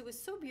because it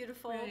was so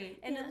beautiful, Right.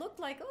 and Yeah. it looked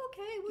like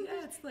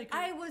Yeah, it's like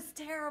I was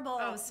terrible.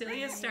 Oh,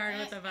 Celia started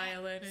with the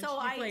violin, and So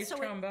she plays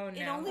trombone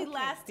it now. only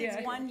lasted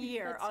Yeah. 1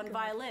 year That's on good.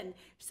 violin.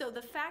 So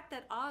the fact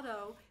that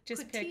Otto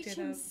Just could picked teach it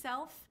up.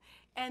 himself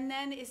and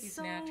then is He's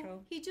so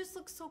natural. he just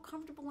looks so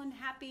comfortable and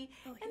happy.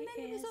 Oh, and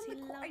then he was on he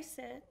the corner. loves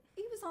it.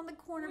 He was on the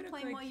corner What a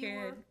playing good while you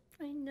were. kid.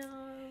 I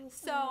know.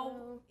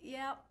 So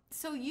yeah,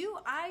 so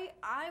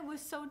I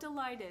was so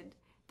delighted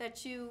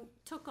that you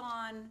took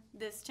on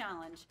this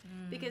challenge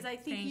because I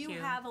think thank you you.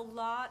 have a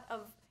lot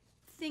of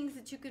things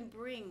that you can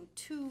bring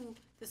to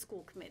the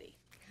school committee.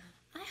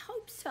 I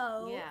hope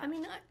so. Yeah. I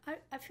mean,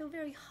 I feel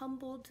very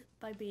humbled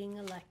by being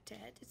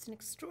elected. It's an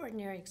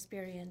extraordinary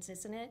experience,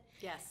 isn't it?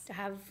 Yes. To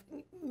have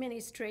many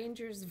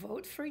strangers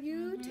vote for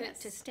you, Yes.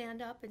 to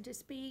stand up and to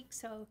speak.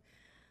 So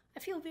I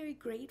feel very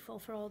grateful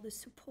for all the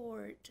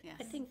support. I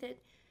Yes. think that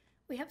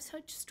we have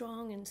such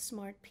strong and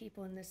smart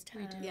people in this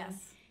town.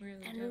 Yes.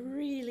 Really And do.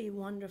 really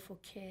wonderful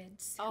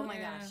kids. Oh who- my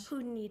Yeah. gosh.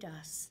 Who need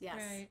us. Yes.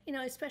 Right. You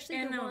know, especially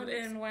And, the ones.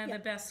 and one of yeah.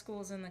 the best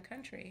schools in the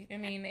country. I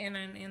mean,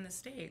 in the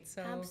state.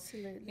 So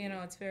Absolutely. you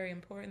know, it's very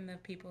important the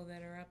people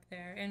that are up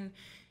there. And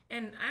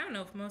I don't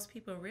know if most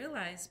people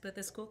realize, but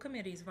the school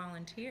committees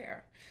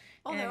volunteer.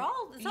 Oh, And-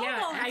 it's all yeah,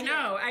 volunteer.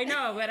 I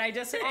know, but I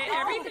just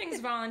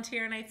everything's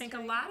volunteer, and I think a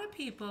lot of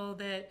people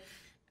that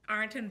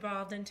aren't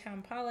involved in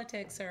town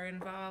politics are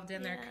involved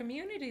in their Yeah.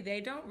 community.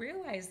 They don't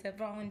realize that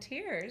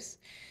volunteers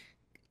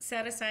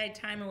set aside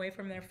time away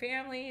from their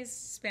families,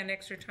 spend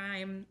extra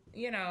time,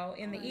 you know,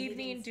 in the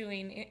evening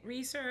doing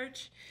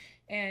research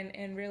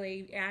and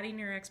really adding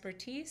your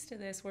expertise to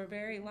this. We're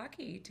very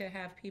lucky to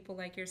have people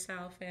like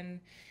yourself and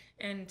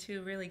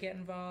to really get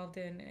involved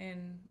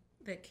and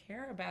that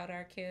care about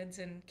our kids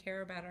and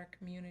care about our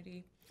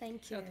community.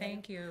 Thank you. So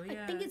thank you.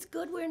 I think it's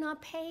good we're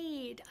not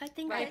paid. I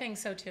think I that, think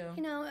so too.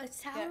 you know, a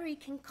salary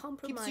can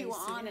compromise Keeps you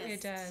honest.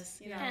 It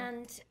does. You know?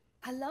 And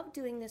I love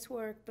doing this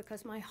work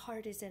because my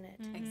heart is in it.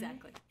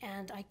 Exactly.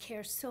 And I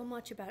care so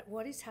much about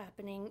what is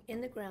happening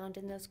in the ground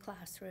in those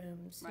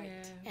classrooms. Right.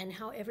 Yeah. And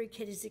how every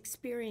kid is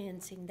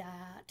experiencing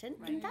that.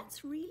 And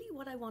that's really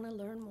what I want to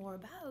learn more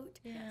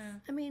about. Yeah.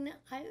 I mean,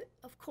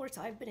 of course,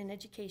 I've been in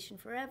education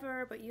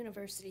forever, but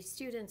university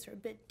students are a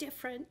bit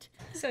different.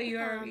 So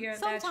you're that's your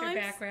sometimes-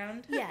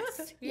 background?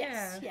 Yes,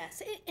 Yeah.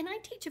 yes. And I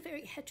teach a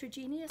very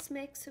heterogeneous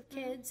mix of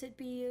kids at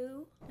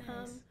BU.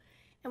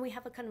 And we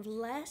have a kind of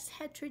less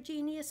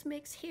heterogeneous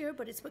mix here,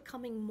 but it's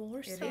becoming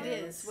more so. It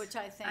is, which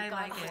I thank I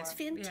God like for. it. It's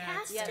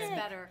fantastic. Yeah, it's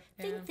better.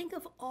 Think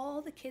of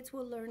all the kids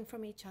will learn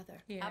from each other.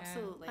 Yeah.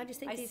 Absolutely. I just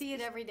think I these- see it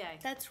every day.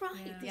 That's right.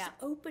 Yeah. These Yeah.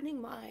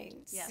 opening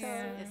minds. Yes, So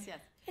yes.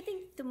 I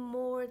think the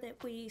more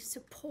that we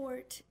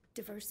support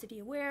diversity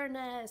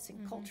awareness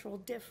and cultural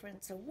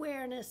difference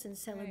awareness and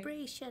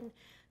celebration,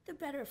 the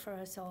better for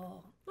us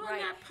all. Well,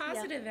 Right. and that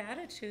positive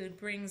attitude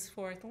brings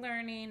forth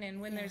learning, and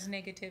when there's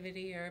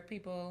negativity or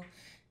people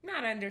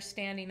not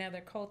understanding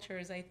other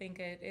cultures, I think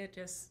it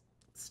just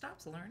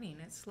stops learning.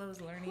 It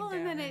slows learning Well,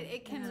 down. and then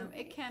it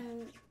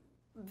can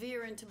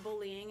veer into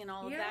bullying and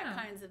all of that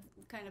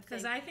kind of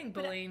Because thing. I think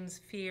bullying's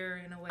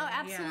fear in a way. Oh,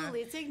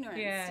 absolutely. It's ignorance.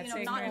 Yeah, you know,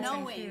 it's not ignorance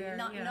and knowing, fear,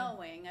 not yeah.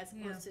 knowing, as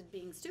opposed to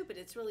being stupid.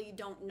 It's really you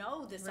don't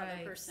know this other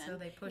Right, person, so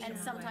they push and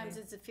them sometimes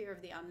away. it's a fear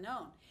of the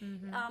unknown.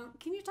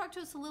 Can you talk to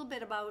us a little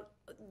bit about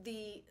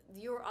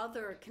your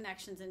other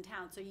connections in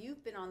town? So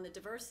you've been on the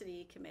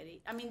diversity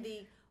committee. I mean,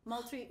 the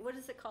what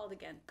is it called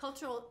again?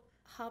 Cultural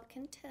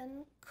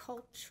Hopkinton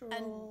Cultural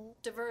and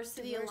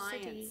Diversity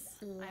Alliance.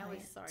 Alliance. I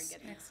always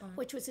get it. Excellent.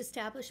 which was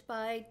established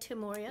by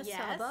Timoria Yes,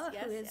 Saba,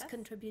 yes, who has yes.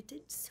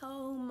 contributed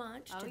so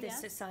much to this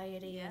yes.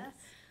 society. And Yes.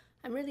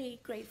 I'm really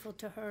grateful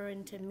to her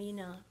and to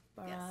Mina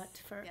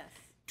Barat for Yes.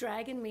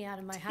 dragging me out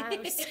of my house.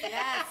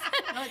 Yes.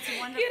 No, it's a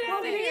wonderful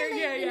Well, thing.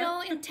 yeah, You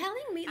know, and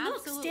telling me, look,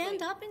 Absolutely.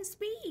 stand up and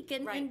speak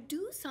and, Right. and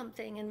do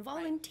something and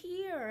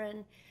volunteer.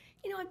 And,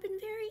 you know, I've been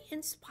very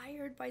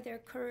inspired by their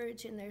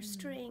courage and their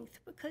strength,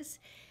 because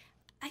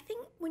I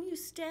think when you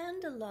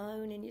stand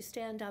alone and you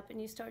stand up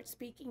and you start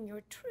speaking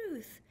your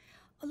truth,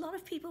 a lot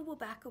of people will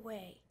back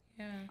away.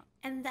 Yeah.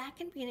 And that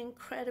can be an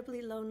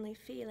incredibly lonely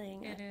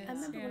feeling. It I is,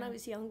 remember when yeah. I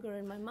was younger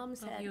and my mom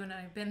said, You and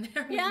I have been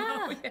there. we yeah,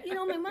 know, you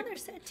know, my mother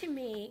said to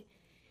me,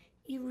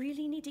 you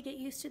really need to get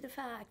used to the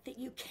fact that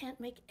you can't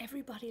make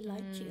everybody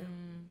like you.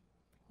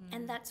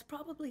 And that's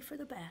probably for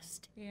the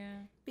best.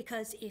 Yeah.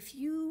 Because if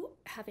you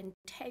have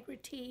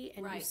integrity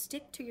and you Right.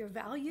 stick to your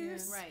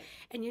values, Yeah, right.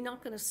 and you're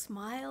not going to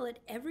smile at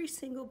every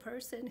single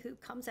person who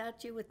comes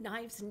at you with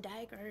knives and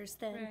daggers,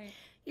 then Right.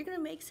 you're going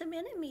to make some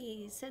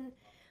enemies. And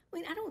I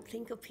mean, I don't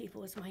think of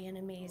people as my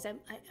enemies. I'm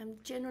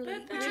generally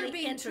But But you're really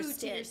being true to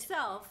interested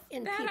yourself.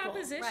 in That people.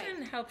 opposition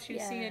Right. helps you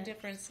see a Yeah.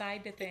 different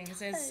side to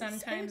things. Is does. I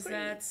sometimes agree.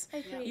 that's I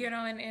agree. you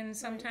know, and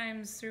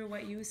sometimes through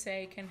what you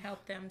say can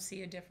help them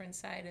see a different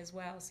side as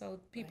well. So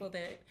people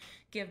that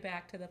give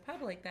back to the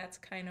public, that's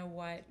kind of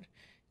what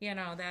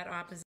that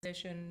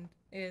opposition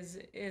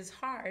is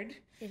hard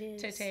It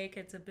to is. take.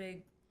 It's a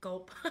big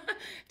gulp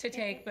to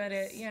take, but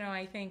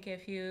I think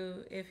if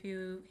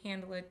you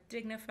handle it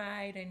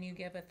dignified and you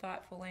give a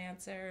thoughtful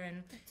answer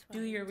and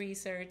do your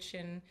research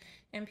and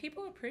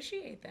people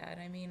appreciate that.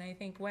 I mean, I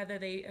think whether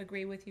they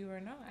agree with you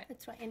or not.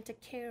 That's right, and to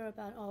care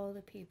about all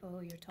the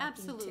people you're talking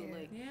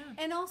Absolutely. to. Yeah.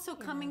 And also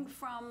coming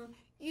from,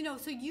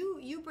 so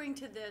you bring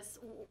to this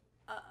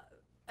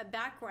a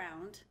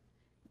background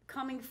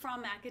coming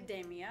from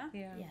academia,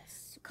 Yeah.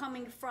 Yes.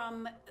 coming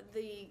from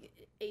the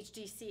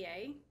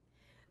HDCA,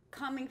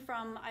 coming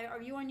from,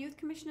 are you on youth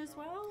commission as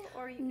well?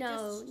 Or you No,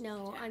 just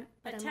no,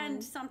 but attend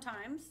I'm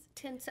sometimes?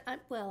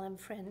 I'm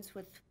friends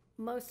with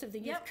most of the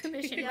youth Yep.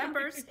 commission Yeah.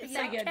 members, if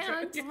Yeah. that Yeah, true.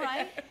 counts.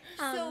 Right.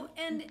 So,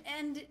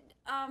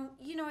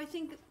 I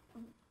think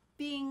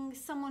being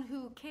someone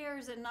who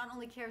cares and not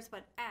only cares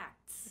but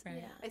acts. Right.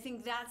 Yeah. I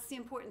think that's the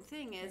important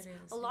thing is, It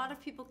is, a lot of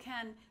people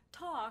can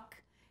talk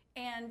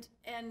and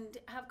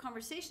have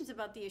conversations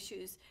about the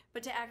issues,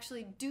 but to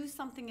actually do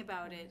something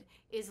about it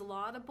is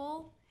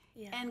laudable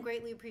Yeah. and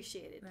greatly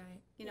appreciated.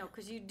 Right.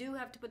 Because you do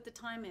have to put the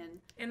time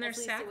in. And as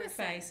there's Liisa was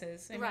saying.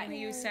 sacrifices. I Right.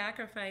 mean, you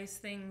sacrifice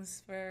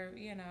things for,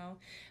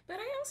 but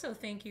I also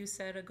think you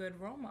set a good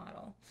role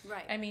model.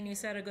 Right. I mean, you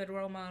set a good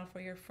role model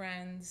for your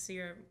friends,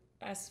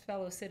 us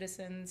fellow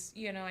citizens.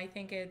 I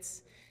think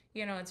it's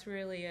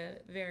really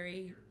a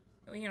very,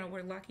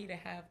 we're lucky to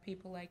have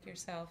people like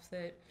yourself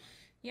that,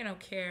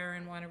 care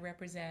and want to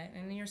represent.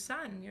 And your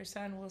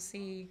son will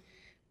see,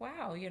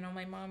 wow,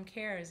 my mom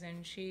cares,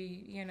 and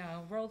she,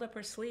 rolled up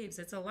her sleeves.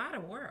 It's a lot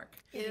of work.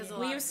 It is a lot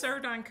We've of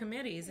served on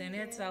committees, and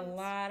it's a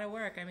lot of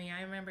work. I mean,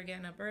 I remember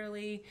getting up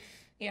early,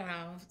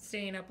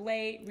 staying up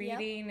late,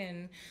 reading,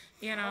 and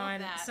All of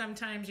and that.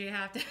 sometimes you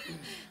have to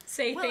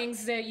say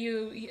things that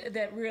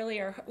that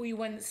really we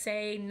wouldn't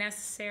say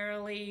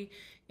necessarily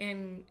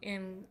in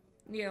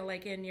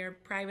like in your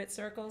private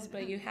circles,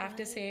 but you have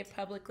to say it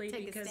publicly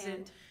Take a because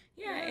stand.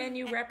 and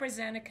you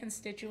represent a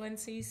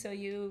constituency, so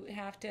you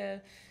have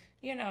to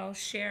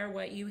share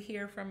what you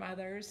hear from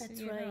others. That's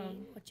you right. know.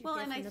 What you Well,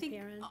 hear and from I the think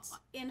parents.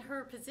 in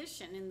her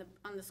position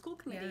on the school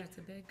committee, Yeah, it's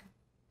a big.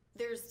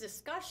 there's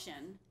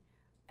discussion,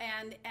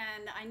 and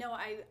I know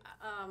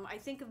I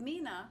think of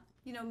Mina.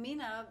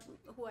 Mina,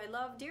 who I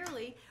love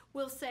dearly,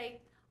 will say,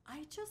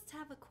 "I just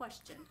have a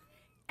question,"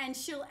 and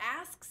she'll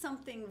ask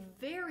something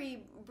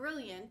very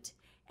brilliant,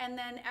 and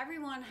then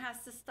everyone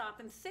has to stop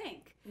and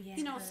think.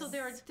 So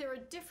there are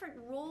different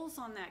roles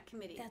on that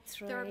committee. That's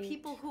There are right.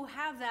 people who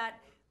have that.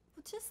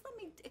 Well, just let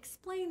me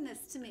explain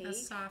this to me. A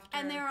softer-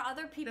 and there are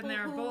other people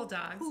there are who,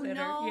 bulldogs who that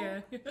know,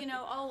 are- yeah.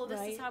 oh, well, this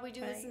is Right, how we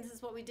do this, right. and this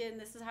is what we did,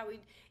 and this is how we,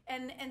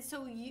 and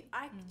so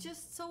I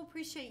just so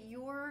appreciate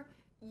your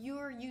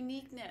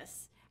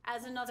uniqueness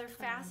as another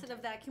facet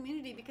of that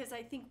community, because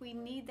I think we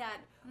need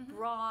that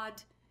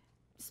broad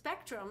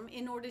spectrum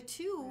in order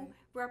to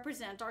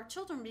represent our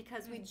children,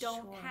 because we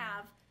don't Sure.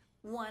 have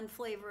one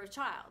flavor of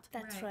child.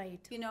 That's Right.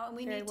 right. And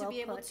we Very need to well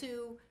be able put.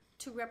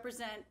 to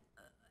represent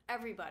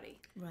everybody.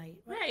 Right.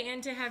 Right,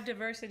 and to have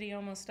diversity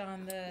almost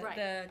on Right.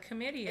 the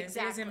committee is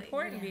Exactly.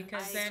 important Yeah.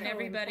 because I- then so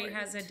everybody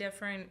has a important.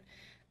 different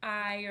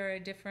eye or a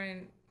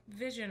different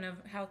vision of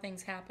how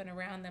things happen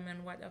around them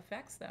and what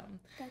affects them.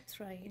 That's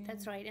right.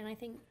 That's right. And I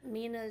think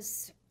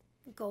Mina's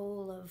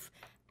goal of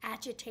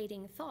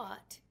agitating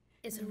thought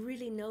is a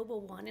really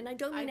noble one. And I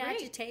don't mean agree.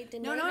 agitate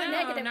in No, a no,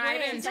 negative no, way. I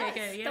didn't take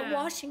it, The yeah.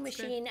 washing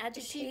machine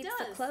agitates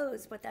the does.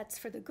 clothes, but that's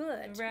for the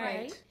good,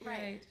 right?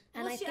 Right.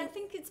 And Well, I I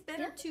think it's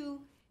better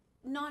to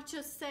not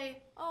just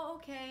say, "Oh,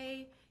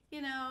 okay,"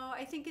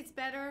 I think it's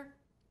better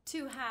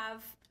to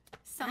have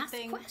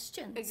something. Ask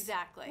questions.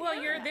 Exactly.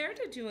 Well, you're there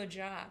to do a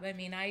job. I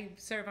mean, I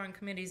serve on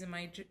committees in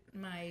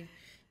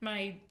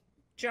my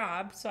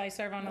job, so I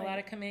serve on a lot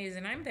of committees,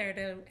 and I'm there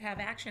to have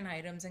action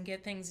items and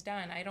get things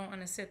done. I don't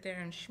want to sit there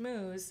and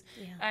schmooze.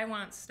 Yeah. I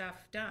want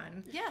stuff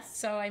done. Yes.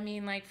 So I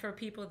mean, like, for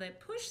people that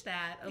push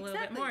that a little bit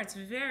Exactly. more, it's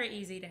very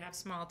easy to have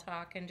small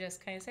talk and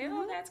just kind of say,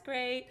 "Oh, that's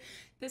great.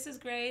 This is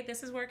great.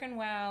 This is working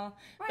well."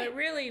 Right. But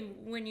really,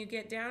 when you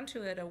get down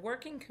to it, a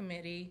working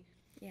committee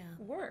Yeah.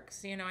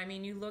 works. I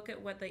mean, you look at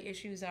what the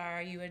issues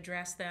are, you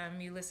address them,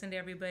 you listen to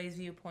everybody's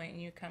viewpoint,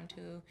 and you come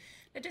to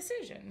a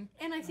decision.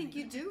 And I think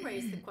you do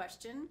raise the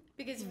question,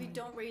 because if you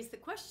don't raise the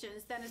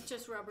questions, then it's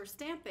just rubber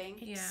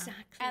stamping.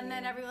 Exactly. And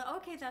then everyone,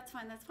 okay, that's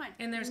fine, that's fine.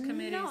 And there's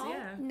committees,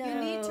 yeah.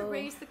 You need to No.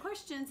 raise the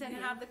questions and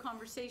have the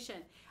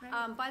conversation.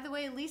 By the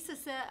way, Lisa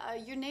said,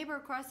 your neighbor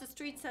across the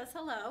street says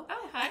hello.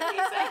 Oh, hi,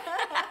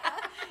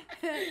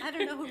 Lisa. I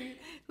don't know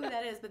who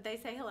that is, but they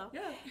say hello.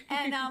 Yeah.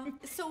 And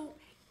so,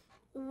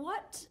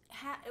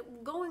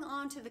 going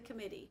on to the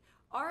committee,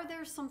 are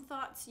there some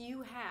thoughts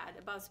you had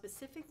about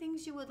specific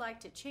things you would like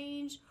to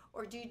change,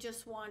 or do you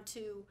just want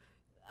to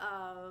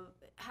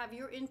have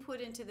your input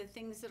into the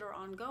things that are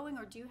ongoing,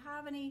 or do you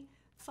have any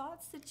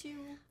thoughts that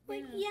you...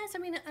 Well, yes, I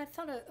mean, I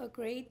thought a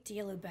great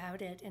deal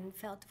about it and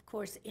felt, of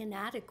course,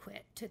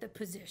 inadequate to the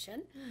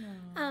position.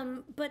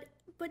 But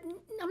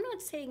I'm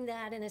not saying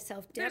that in a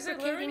self-deprecating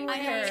learning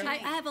way. curve. I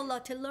have a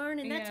lot to learn,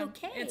 and that's Yeah.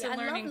 okay. It's a I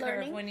learning love curve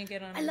learning. when you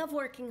get on I it. love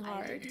working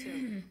hard. I do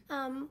too.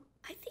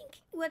 I think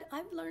what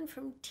I've learned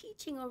from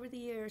teaching over the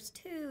years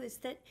too is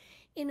that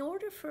in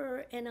order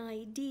for an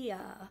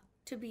idea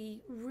to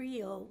be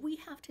real, we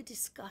have to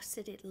discuss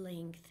it at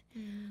length.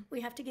 We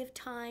have to give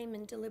time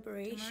and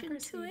deliberation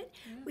to it.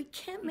 We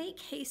can't make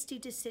hasty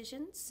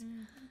decisions.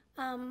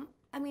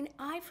 I mean,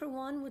 I, for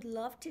one, would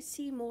love to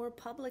see more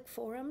public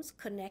forums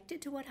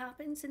connected to what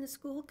happens in the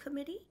school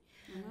committee,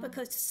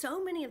 because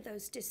so many of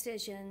those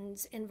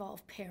decisions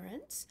involve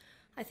parents.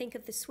 I think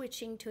of the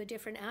switching to a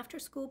different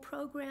after-school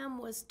program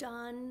was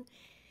done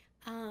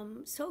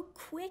so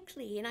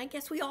quickly, and I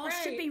guess we all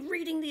should be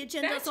reading the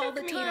agendas That all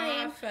the took me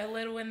time. off a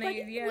little when But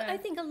they, I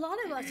think a lot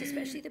of us,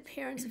 especially the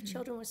parents of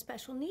children with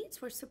special needs,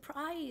 were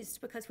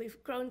surprised because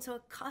we've grown so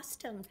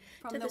accustomed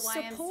to the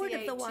support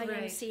of the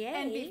YMCA.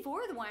 And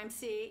before the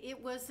YMCA,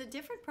 it was a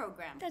different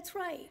program. That's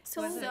right.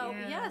 So, Was it?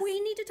 Yeah. yes. we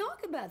need to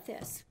talk about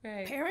this.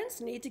 Right. Parents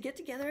need to get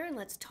together and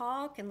let's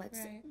talk and let's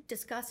Right.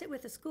 discuss it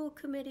with the school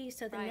committee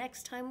so the Right.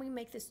 next time we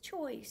make this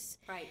choice,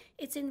 Right.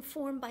 it's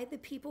informed by the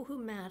people who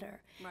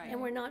matter. Right.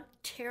 And we're not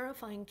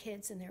terrifying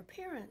kids and their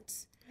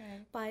parents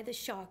by the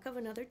shock of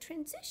another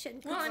transition.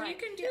 Well, and you Right.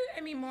 can do,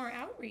 I mean, more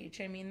outreach.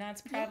 I mean,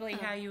 that's probably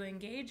how you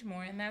engage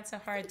more, and that's a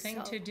hard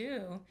thing so. to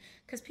do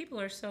because people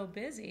are so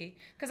busy.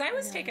 Because I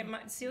was taking,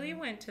 Celia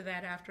went to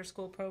that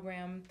after-school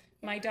program,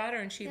 my daughter,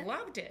 and she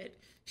loved it.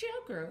 She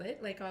outgrew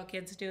it, like all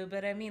kids do.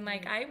 But I mean,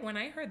 like, when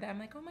I heard that, I'm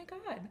like, oh my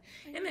God.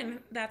 And then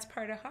that's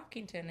part of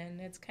Hopkinton,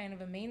 and it's kind of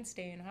a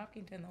mainstay in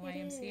Hopkinton, the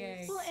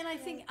YMCA. Well, and I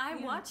think I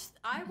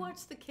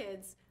watched the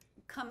kids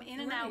come in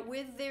and out Right.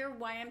 with their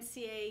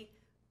YMCA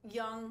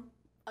young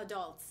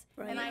adults,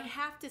 and I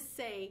have to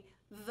say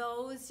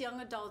those young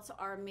adults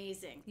are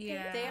amazing.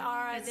 Yeah. They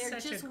are. It's They're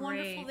such a just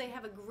wonderful. great- They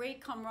have a great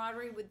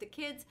camaraderie with the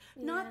kids.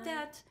 Not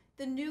that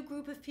the new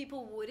group of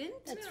people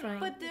wouldn't. That's right.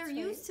 But they're That's right.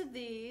 used to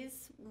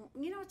these.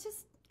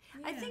 Just.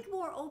 I think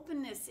more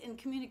openness in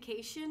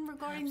communication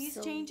regarding these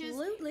changes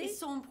Absolutely. is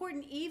so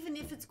important, even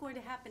if it's going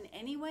to happen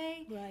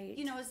anyway. Right.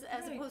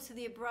 As opposed to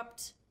the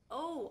abrupt,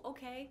 oh,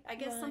 okay, I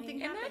guess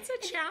something And happened. that's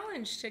a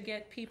challenge to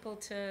get people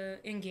to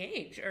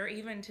engage or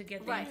even to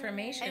get the Right.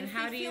 information. And if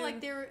How they do feel you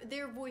like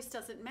their voice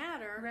doesn't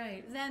matter,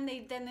 Right. then they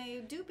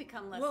do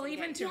become less Well,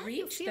 even engaged. to You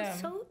reach feel them.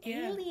 so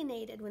Yeah.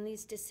 alienated when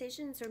these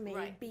decisions are made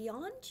Right.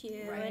 beyond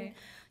you. Right.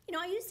 And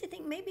I used to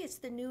think maybe it's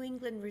the New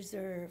England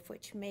Reserve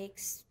which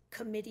makes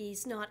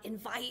committees not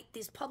invite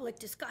these public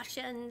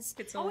discussions.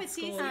 It's Oh, old it's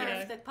school, easier yeah.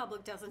 if the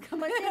public doesn't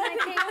come. But then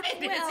I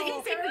think,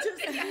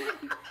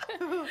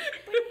 well,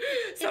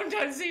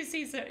 Sometimes you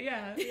see so,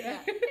 yeah.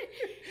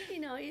 you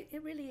know, it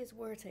really is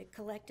worth it,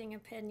 collecting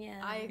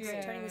opinions, I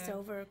agree. turning this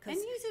over. And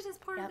use it as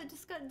part of the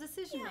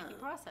decision-making Yeah.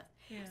 process.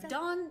 Yeah.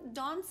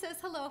 Dawn says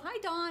hello. Hi,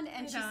 Dawn.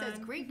 And she says,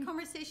 Dawn. great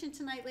conversation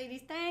tonight,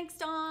 ladies. Thanks,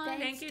 Dawn.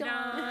 Thank you,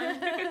 Dawn.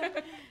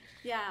 Dawn.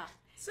 Yeah.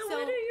 So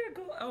what are your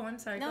goals? Oh, I'm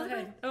sorry. No, go go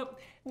ahead. Oh,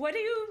 what do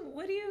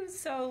you?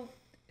 So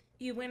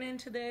you went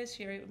into this.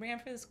 You ran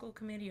for the school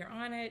committee. You're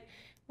on it.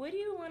 What do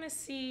you want to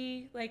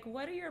see? Like,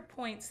 what are your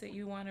points that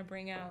you want to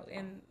bring out,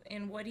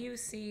 and what do you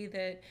see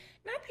that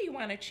not that you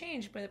want to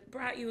change, but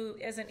brought you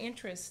as an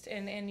interest,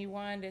 and you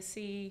wanted to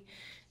see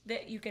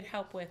that you could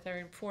help with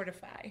or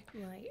fortify.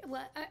 Right.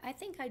 Well, I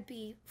think I'd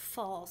be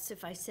false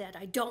if I said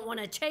I don't want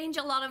to change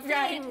a lot of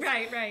things.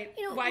 Right.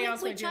 You know, Why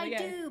else which would you? I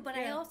do, but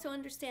I also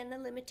understand the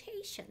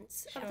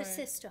limitations of the Sure.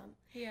 system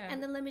Yeah.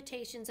 and the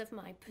limitations of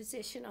my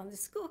position on the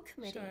school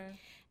committee. Sure.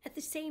 At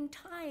the same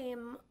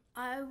time,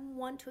 I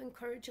want to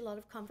encourage a lot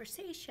of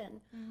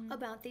conversation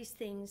about these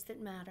things that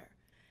matter.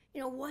 You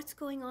know, what's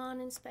going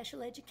on in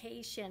special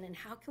education and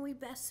how can we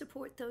best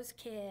support those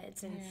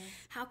kids and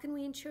how can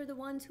we ensure the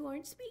ones who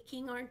aren't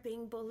speaking aren't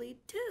being bullied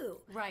too.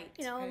 Right.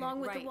 You know, Right. along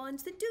with Right. the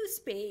ones that do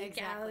speak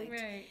Exactly. out.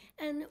 Right.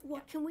 And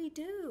what can we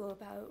do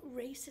about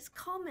racist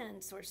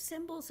comments or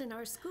symbols in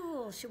our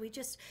school? Should we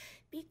just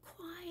be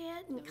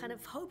quiet and kind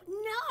of hope?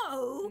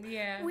 No,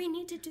 Yeah. we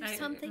need to do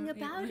something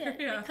about it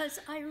because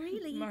I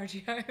really,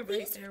 Margie, I'm right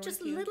these there are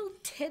just with you. little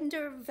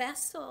tender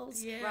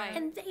vessels, Yeah. Right.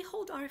 and they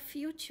hold our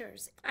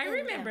futures. I in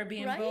remember them,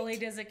 being right?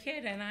 bullied as a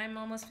kid, and I'm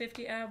almost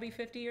 50. I'll be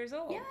 50 years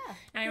old. Yeah,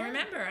 And I yeah.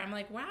 remember, I'm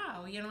like,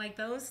 wow, you know, like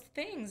those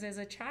things as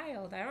a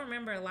child. I don't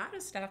remember a lot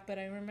of stuff, but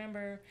I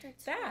remember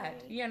that.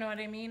 right. You know what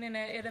I mean? And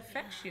it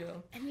affects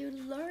you. And you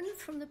learn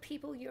from the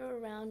people you're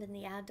around and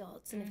the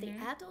adults. And if the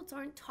adults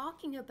aren't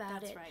talking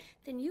about That's it, right.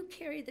 then you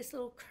carry this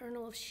little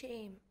kernel of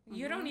shame.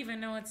 You don't even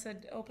know it's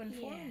an open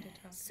forum to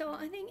talk. So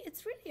I think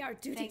it's really our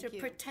duty Thank to you.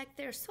 protect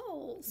their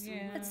souls.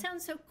 Yeah. It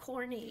sounds so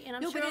corny, and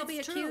I'm No, sure but I'll be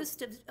it's true.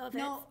 accused of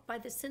No. it by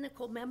the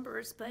cynical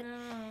members. But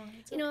No,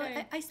 it's you know,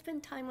 okay. I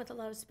spend time with a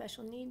lot of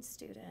special needs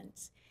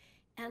students,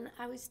 and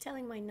I was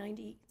telling my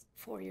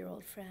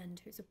 94-year-old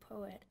friend who's a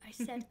poet, I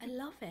said, I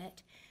love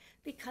it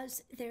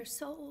because their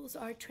souls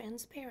are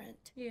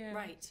transparent. Yeah.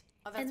 Right.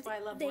 Oh, that's And why I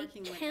love they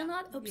working with them.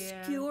 cannot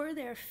obscure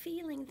their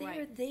feeling. They're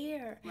Right.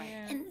 there.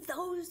 Yeah. And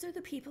those are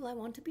the people I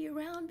want to be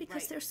around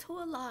because Right. they're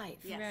so alive.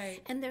 Yes.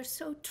 Right. And they're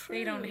so true.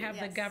 They don't have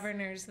the Yes.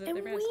 governors that And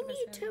the rest we of us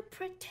need have. to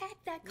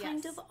protect that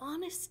kind Yes. of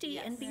honesty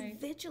and be Right.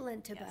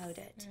 vigilant about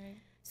it. Right.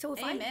 So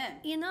if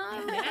Amen. I, you know,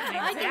 if Yeah,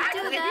 I can do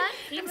exactly. that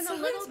even I'm a so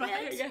little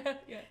inspired.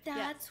 bit, Yeah.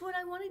 that's what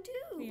I want to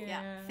do.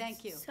 Yeah.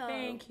 Thank you. So,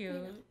 Thank you.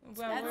 know,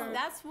 Well,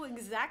 That's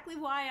exactly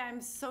why I'm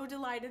so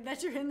delighted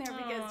that you're in there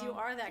because you Aw,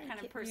 are that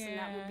kind of person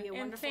that would be a and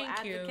wonderful thank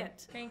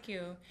advocate. You. Thank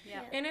you.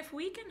 Yeah. And if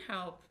we can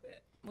help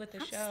with the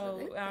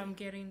show, Absolutely.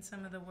 getting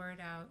some of the word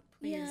out,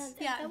 please. Yeah, that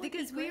Yeah, would be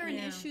because we are an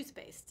great.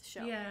 issues-based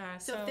show. Yeah,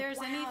 So if so- there's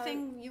Wow.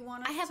 anything you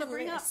want us I have to a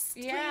bring list.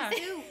 up, Yeah, please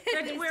do.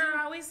 but Please we're do.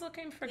 always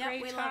looking for Yep,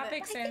 great we love it.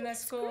 topics I in think the it's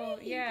school.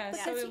 great Yeah,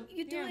 because so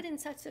you do it in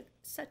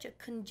such a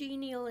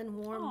congenial and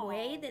warm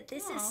way that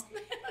this is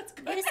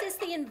this is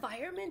the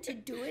environment to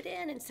do it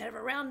in instead of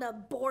around the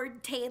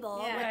board table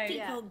Yeah, with right.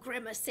 people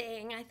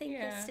grimacing. I think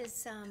Yeah. this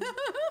is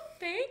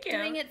Thank you.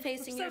 doing it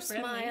facing So your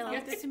friendly. smile. Yeah.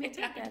 This makes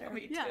it Yeah, better.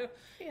 me Yeah. too.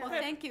 Well,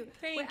 thank you.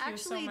 Thank We're you so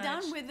actually much.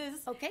 done with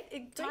this.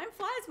 Okay, Time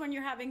flies when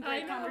you're having I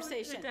great know,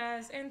 conversation. It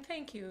does, and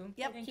thank you.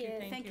 Yep. Thank Thank you.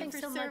 you. Thank you Thanks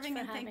for so much serving for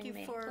and thank having you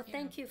me. for Well,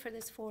 thank you for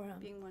this forum.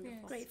 being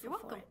wonderful. Grateful You're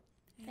for welcome.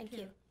 it. Thank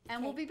you.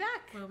 And we'll be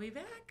back. We'll be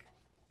back.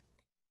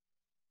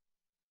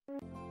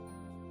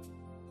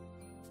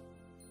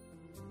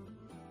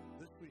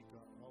 This week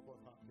on All About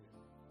Hockey,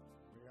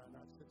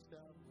 Rihanna sits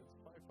down with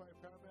firefighter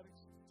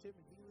paramedics Tim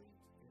Healy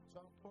and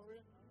Tom Poirier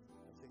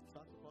as they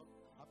talk about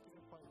hockey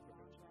and fire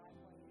prevention.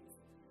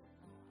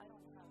 I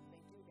don't know if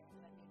they do that,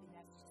 but maybe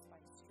that's just by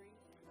street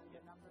and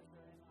the numbers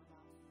are in on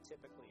them.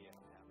 Typically, you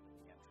don't have it at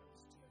the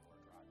entrance to your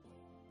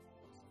driveway.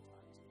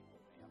 Sometimes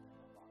people may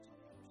have a box on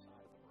the other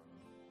side of the road,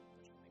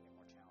 which can make it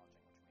more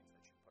challenging, which means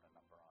that you put a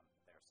number on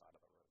their side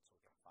of the road so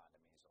we can find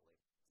them easily.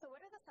 So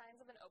what are the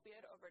signs of an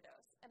opioid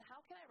overdose, and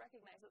how can I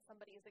recognize that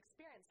somebody is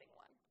experiencing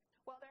one?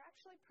 Well, they're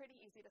actually pretty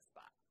easy to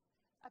spot.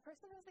 A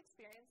person who's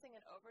experiencing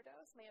an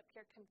overdose may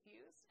appear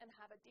confused and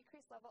have a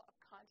decreased level of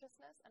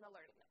consciousness and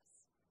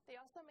alertness. They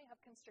also may have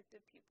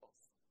constricted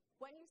pupils.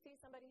 When you see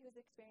somebody who's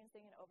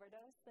experiencing an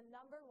overdose, the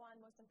number one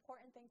most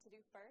important thing to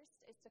do first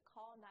is to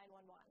call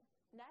 911.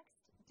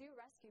 Next, do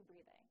rescue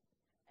breathing.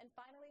 And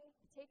finally,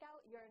 take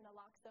out your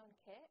naloxone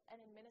kit and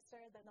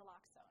administer the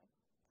naloxone.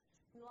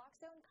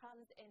 Naloxone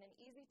comes in an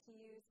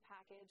easy-to-use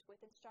package with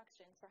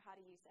instructions for how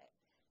to use it.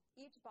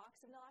 Each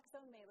box of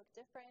naloxone may look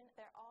different.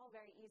 They're all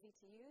very easy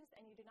to use,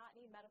 and you do not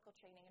need medical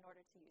training in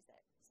order to use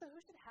it. So who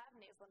should have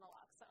nasal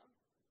naloxone?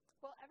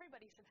 Well,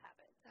 everybody should have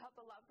it, to help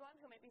a loved one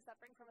who may be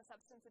suffering from a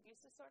substance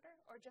abuse disorder,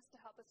 or just to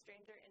help a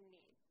stranger in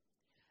need.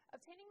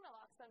 Obtaining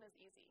naloxone is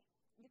easy.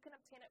 You can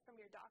obtain it from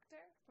your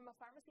doctor, from a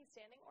pharmacy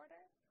standing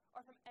order,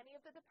 or from any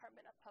of the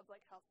Department of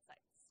Public Health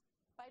sites.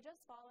 By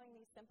just following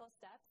these simple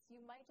steps, you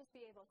might just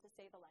be able to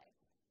save a life.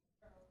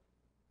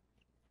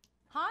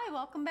 Hi,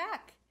 welcome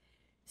back.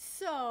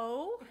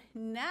 So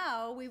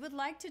now we would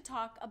like to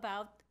talk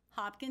about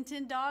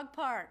Hopkinton Dog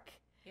Park.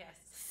 Yes.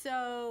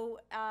 So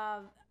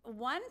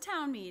one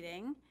town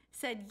meeting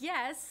said,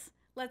 yes,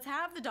 let's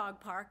have the dog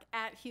park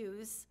at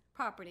Hughes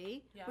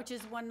property, which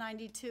is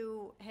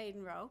 192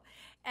 Hayden Row.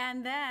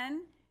 And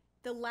then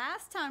the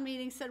last town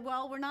meeting said,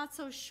 well, we're not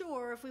so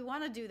sure if we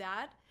want to do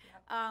that.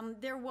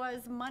 There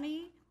was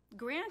money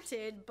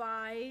granted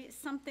by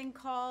something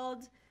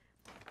called,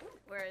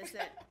 where is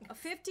it?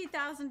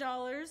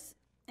 $50,000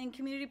 in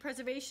Community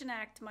Preservation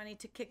Act money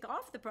to kick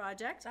off the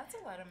project. That's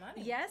a lot of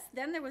money. Yes.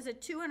 Then there was a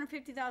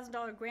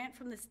 $250,000 grant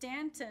from the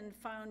Stanton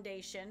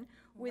Foundation,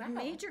 with Wow.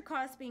 major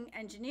costs being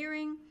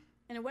engineering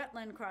and a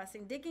wetland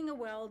crossing, digging a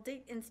well,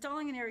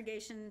 installing an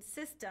irrigation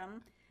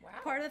system. Wow.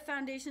 Part of the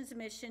foundation's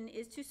mission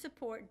is to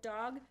support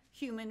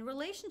dog-human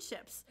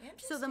relationships. So the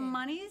Interesting.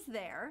 money's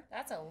there.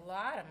 That's a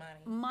lot of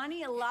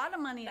money. A lot of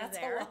money That's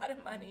is there. a lot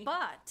of money.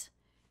 But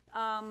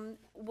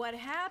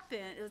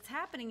what's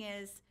happening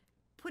is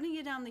putting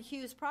it on the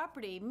Hughes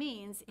property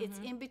means it's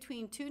in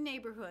between two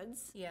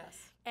neighborhoods, Yes.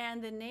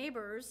 and the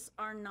neighbors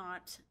are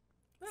not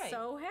Right.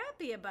 so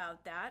happy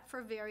about that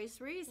for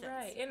various reasons.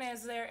 Right, and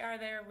are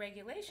there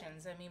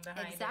regulations? I mean,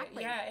 behind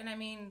Exactly. it. Yeah, and I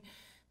mean,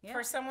 Yeah.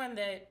 for someone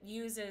that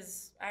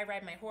uses, I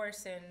ride my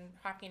horse in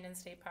Hopkinton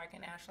State Park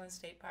and Ashland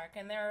State Park,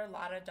 and there are a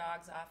lot of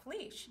dogs off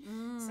leash.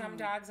 Some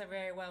dogs are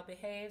very well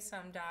behaved,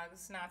 some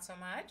dogs not so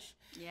much.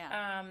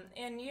 Yeah.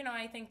 And you know,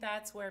 I think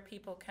that's where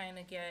people kind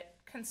of get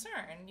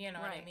concerned. You know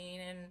what I Right.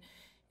 mean?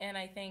 And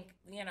I think,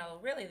 you know,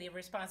 really the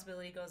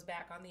responsibility goes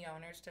back on the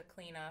owners to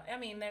clean up. I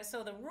mean,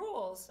 so the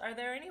rules, are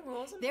there any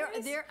rules in place?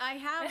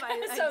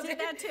 I So did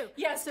that too.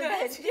 Yes, so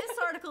good. this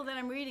article that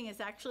I'm reading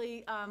is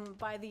actually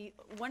by the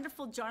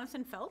wonderful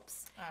Jonathan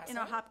Phelps in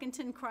our Awesome.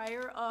 Hopkinton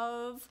Crier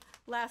of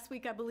last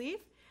week, I believe.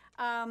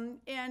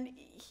 And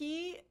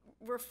he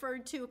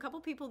referred to a couple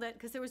people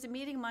because there was a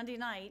meeting Monday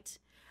night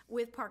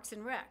with Parks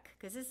and Rec,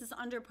 because this is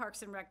under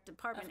Parks and Rec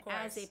Department Of course.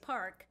 as a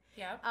park.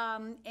 Yep.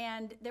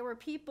 And there were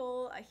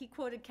people, he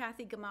quoted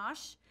Kathy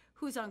Gamache,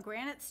 who's on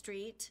Granite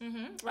Street,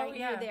 Mm-hmm. right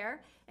near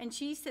there. And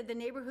she said the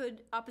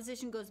neighborhood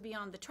opposition goes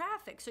beyond the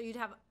traffic. So you'd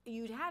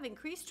have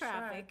increased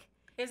traffic.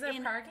 Is there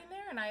in- parking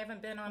there? And I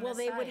haven't been on Well,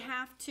 the they site. would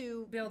have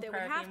to Build They would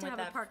have parking to with have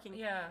a that- parking.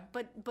 yeah.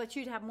 But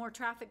you'd have more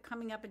traffic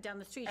coming up and down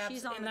the street.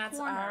 She's on and the that's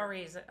corner.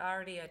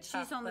 already a tough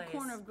She's on the place.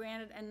 corner of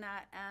Granite and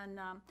that, and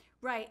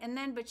right. And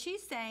then, but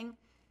she's saying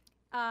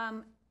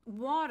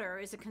water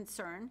is a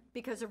concern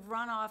because of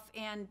runoff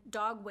and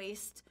dog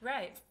waste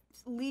Right.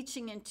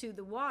 leaching into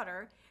the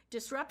water,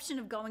 disruption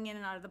of going in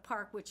and out of the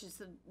park, which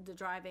is the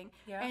driving,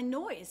 Yeah. and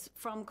noise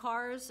from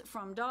cars,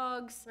 from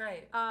dogs.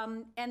 Right.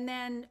 And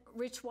then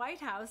Rich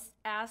Whitehouse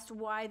asked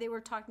why they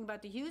were talking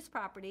about the Hughes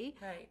property,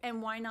 Right.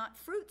 and why not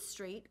Fruit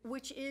Street,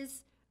 which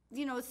is,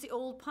 you know, it's the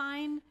old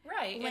pine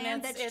Right, and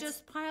land it's- that's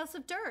just piles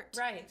of dirt.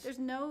 Right.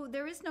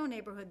 There is no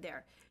neighborhood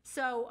there.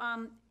 So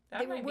That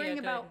they were might be worrying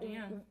a about good-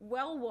 yeah.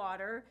 well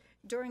water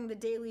during the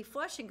daily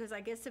flushing, because I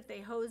guess if they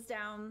hose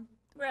down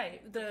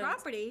Right. the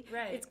property,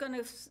 right. it's going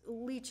to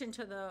leach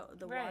into the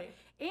water. Right.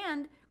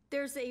 And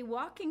there's a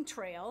walking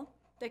trail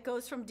that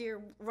goes from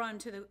Deer Run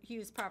to the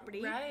Hughes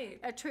property. Right.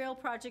 A trail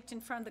project in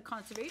front of the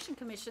Conservation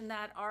Commission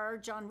that our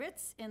John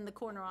Ritz in the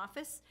corner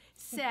office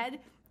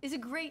said is a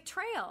great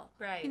trail.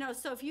 Right. You know,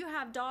 so if you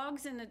have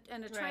dogs and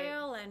a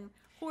trail and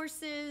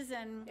horses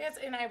and Yes,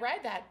 and I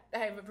ride that.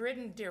 I've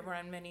ridden Deer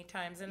Run many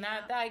times, and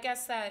that I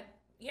guess that,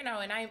 you know,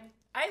 and I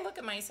look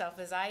at myself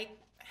as I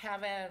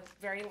have a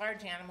very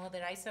large animal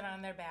that I sit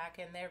on their back,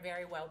 and they're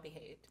very well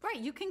behaved. right,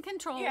 you can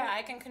control. Yeah,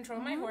 I can control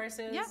my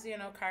horses. Yeah. You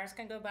know, cars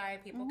can go by,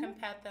 people can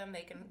pet them,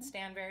 they can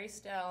stand very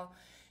still.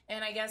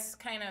 And I guess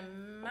kind of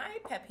my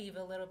pet peeve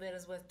a little bit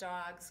is with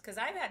dogs, because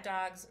I've had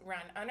dogs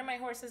run under my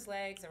horse's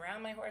legs,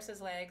 around my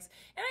horse's legs,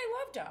 and I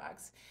love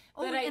dogs.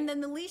 Oh, But and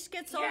then the leash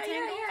gets all yeah,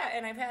 tangled. yeah.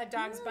 And I've had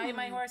dogs bite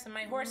my horse, and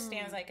my horse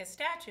stands like a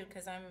statue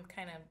because I'm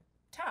kind of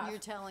tough. You're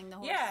telling the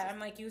horse. Yeah, I'm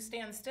like, you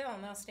stand still,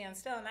 and they'll stand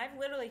still. And I've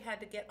literally had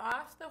to get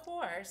off the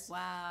horse,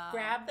 Wow.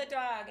 grab the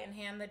dog, and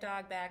hand the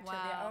dog back to the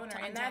Wow, owner. to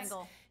And that's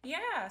untangle.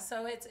 yeah.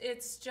 So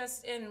it's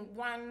just in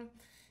one.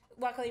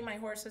 Luckily, my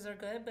horses are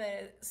good, but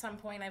at some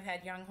point, I've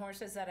had young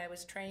horses that I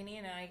was training,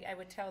 and I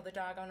would tell the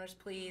dog owners,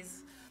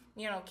 please,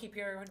 you know, keep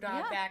your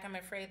dog Yeah. back. I'm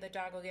afraid the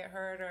dog will get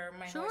hurt, or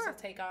my horse will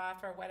take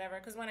off, or whatever.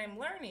 Because when I'm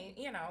learning,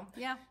 you know,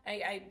 Yeah.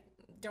 I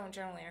don't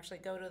generally actually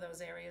go to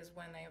those areas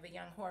when I have a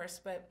young horse,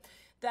 but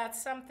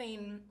that's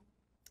something,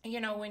 you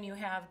know, when you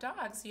have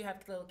dogs, you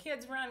have little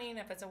kids running.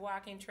 If it's a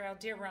walking trail,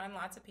 Deer Run,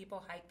 lots of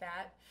people hike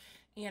that.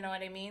 You know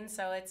what I mean?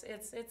 So it's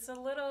a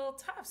little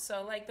tough.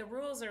 So like the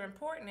rules are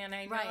important, and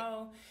I Right.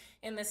 know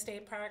in the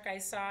state park, I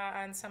saw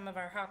on some of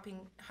our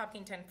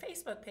Hopkinton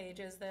Facebook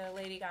pages, the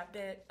lady got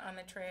bit on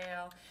the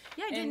trail.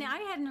 Yeah, I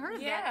hadn't heard of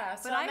that. Yeah,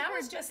 but so I that heard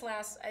was just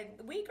last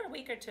week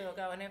or two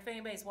ago. And if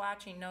anybody's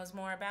watching knows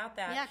more about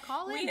that, Yeah,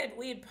 call in.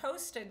 We had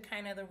posted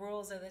kind of the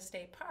rules of the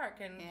state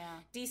park, and Yeah.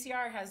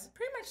 DCR has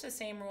pretty much the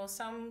same rules.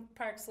 Some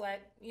parks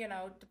let, you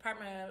know,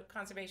 Department of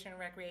Conservation and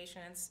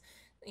Recreation,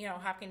 you know,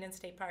 Hopkinton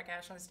State Park,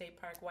 Ashland State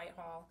Park,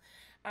 Whitehall.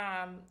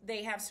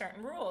 They have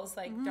certain rules,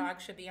 like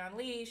dogs should be on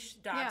leash,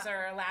 dogs Yeah.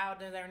 are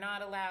allowed or they're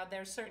not allowed.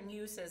 There's certain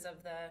uses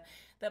of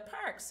the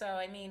park. So,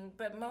 I mean,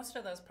 but most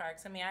of those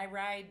parks, I mean, I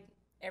ride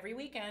every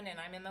weekend and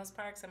I'm in those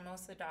parks, and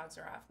most of the dogs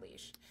are off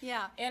leash.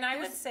 Yeah. And I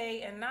would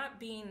say, and not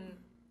being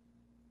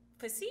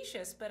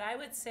facetious, but I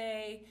would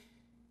say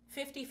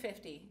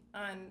 50-50.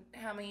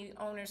 how many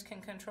owners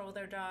can control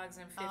their dogs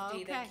and 50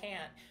 Okay. that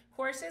can't.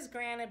 Horses,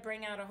 granted,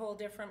 bring out a whole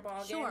different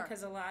ballgame Sure.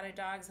 because a lot of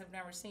dogs have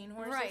never seen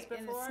horses Right, before.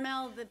 and the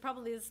smell,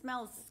 probably the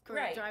smell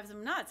Right. drives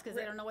them nuts because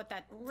they don't know what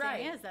that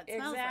Right, thing is that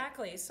smells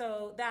exactly.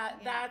 So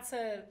that's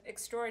a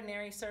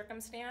extraordinary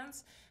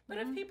circumstance. But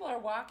Mm-hmm. if people are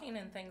walking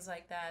and things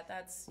like that,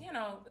 that's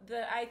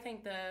I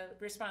think the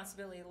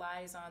responsibility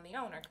lies on the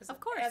owner because Of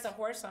course. as a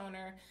horse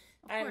owner,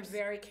 I'm course.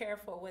 very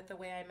careful with the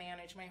way I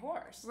manage my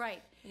horse.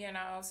 Right.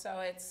 So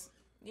it's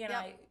Yep.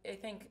 I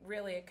think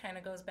really it kind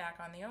of goes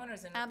back on the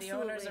owners, and Absolutely.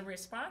 if the owners are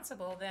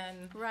responsible,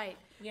 then Right.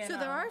 You So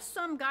there know. are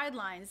some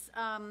guidelines.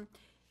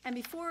 And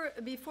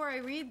before I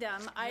read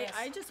them, Yes.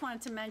 I just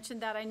wanted to mention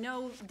that I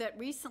know that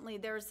recently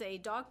there's a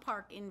dog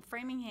park in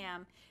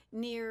Framingham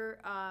near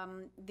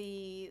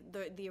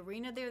the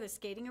arena there, the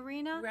skating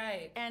arena.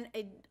 Right. And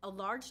a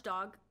large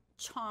dog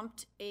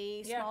chomped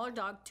a Yeah. smaller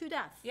dog to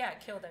death. yeah,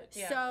 killed it.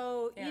 Yeah.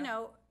 So,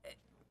 Yeah.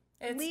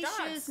 It's leashes,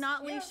 dogs.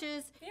 not Yeah.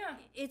 leashes. Yeah.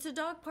 It's a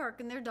dog park,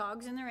 and they're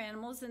dogs and they're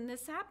animals, and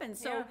this happens.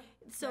 So, Yeah.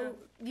 so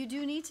you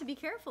do need to be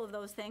careful of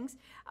those things.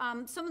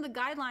 Some of the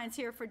guidelines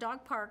here for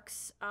dog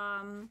parks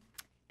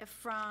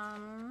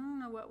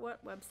from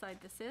what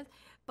website this is,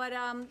 but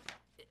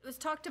it was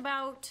talked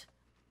about.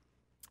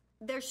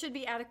 There should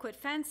be adequate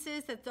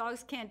fences that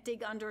dogs can't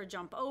dig under or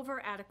jump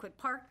over. Adequate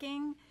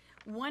parking.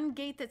 One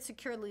gate that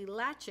securely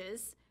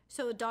latches.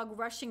 So a dog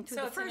rushing through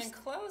So the it's an first.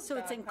 enclosed so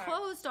it's dog park.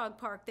 enclosed dog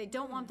park. They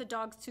don't want the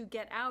dogs to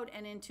get out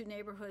and into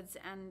neighborhoods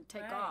and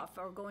take Right. off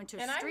or go into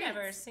And streets. I've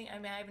never seen. I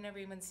mean, I've never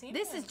even seen.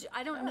 This one. is,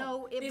 I don't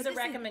Oh. know. These but are this is-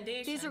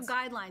 recommendations. These are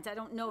guidelines. I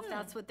don't know if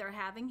that's what they're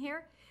having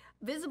here.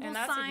 Visible And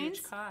that's a huge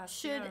signs cost,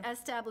 should yeah.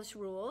 establish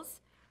rules.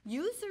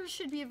 Users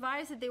should be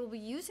advised that they will be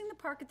using the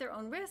park at their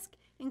own risk,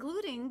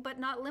 including but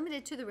not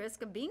limited to the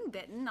risk of being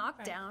bitten,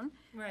 knocked down,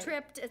 Right.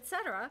 tripped,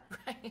 etc.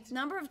 Right.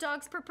 Number of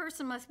dogs per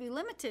person must be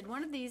limited.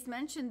 One of these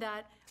mentioned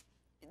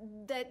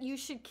that you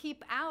should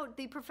keep out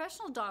the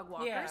professional dog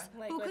walkers Yeah,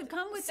 like who with could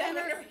come with 7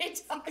 10 or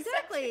 8 dogs.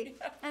 exactly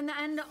and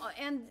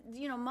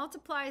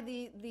multiply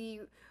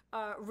the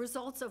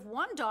results of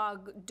one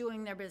dog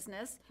doing their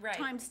business Right.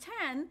 times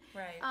 10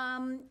 Right.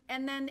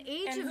 and then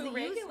age And of who the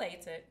user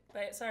regulates it?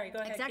 But, sorry, go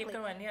ahead. exactly Keep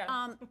going.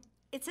 Yeah.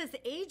 it says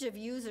the age of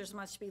users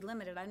must be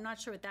limited. I'm not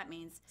sure what that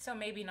means. So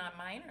maybe not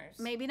minors.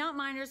 Maybe not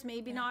minors,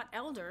 maybe not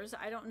elders.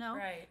 I don't know.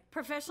 Right.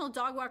 Professional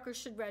dog walkers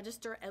should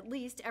register at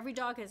least. Every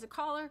dog has a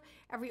collar.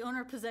 Every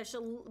owner possess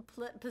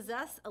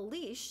a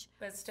leash.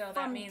 But still,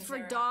 that means for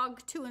they're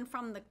dog to and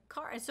from the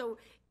car. And so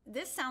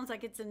this sounds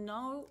like it's a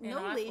no an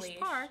leash off-leash.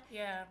 park.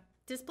 Yeah.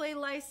 Display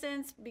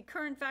license, be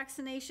current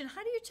vaccination.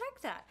 How do you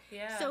check that?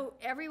 Yeah. So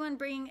everyone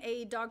bringing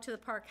a dog to the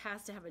park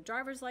has to have a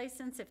driver's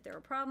license. If there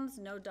are problems,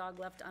 no dog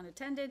left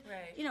unattended.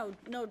 Right.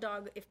 No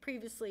dog if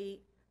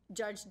previously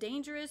judged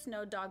dangerous,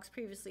 no dogs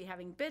previously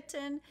having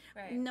bitten,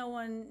 Right.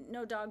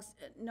 no dogs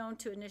known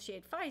to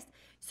initiate fights.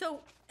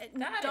 So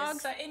That is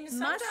dogs so- and some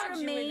must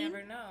dogs you would remain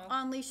never know.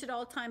 on leash at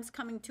all times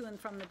coming to and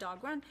from the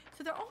dog run.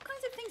 So there are all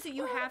kinds of things that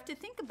you have to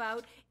think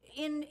about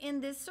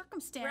in this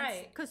circumstance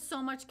Right. because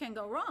so much can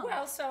go wrong.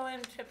 Well, so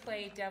and to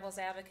play devil's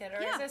advocate,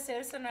 or Yeah. as a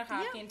citizen of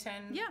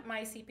Hopkinton, Yeah.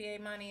 my CPA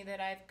money that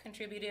I've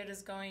contributed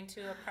is going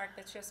to a park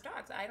that's just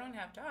dogs. I don't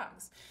have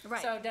dogs.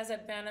 Right. So does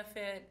it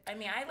benefit? I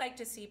mean, I like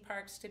to see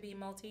parks to be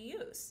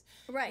multi-use.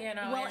 Right. You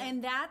know, well,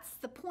 and that's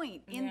the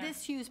point. In Yeah.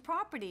 this Hughes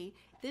property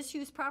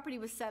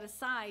was set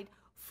aside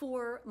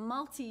for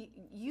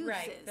multi-uses.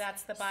 Right.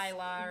 That's the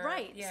bylaw. Or,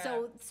 Right. Yeah.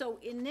 So so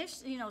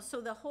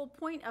the whole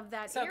point of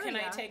that So area. can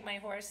I take my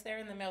horse there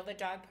in the middle of the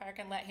dog park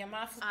and let him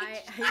off? I'm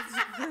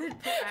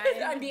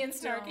I'm being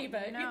snarky,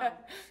 but yeah,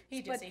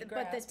 he just eat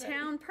grass. But the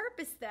town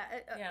purposed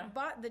that. Yeah.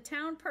 The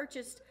town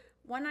purchased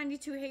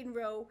 192 Hayden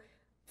Row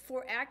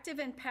for active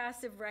and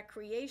passive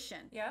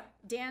recreation. Yeah.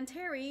 Dan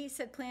Terry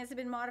said plans have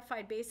been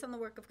modified based on the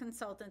work of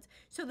consultants,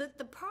 so that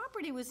the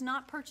property was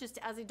not purchased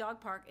as a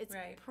dog park. It's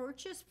Right.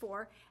 purchased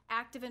for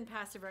active and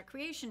passive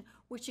recreation,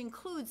 which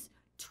includes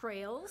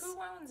trails. Who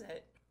owns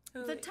it?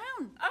 The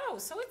town. Oh,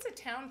 so it's a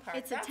town park.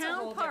 It's That's a town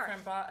whole park.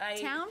 different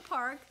Town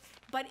park,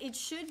 but it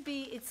should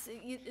be.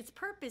 Its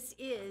purpose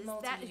is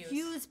that Multi-use.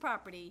 Hughes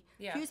property.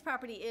 Yeah. Hughes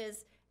property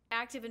is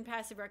active and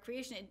passive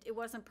recreation. It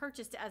wasn't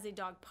purchased as a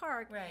dog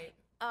park. Right.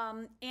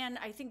 And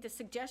I think the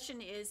suggestion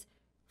is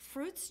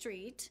Fruit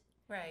Street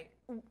Right.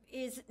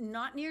 is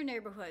not near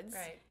neighborhoods.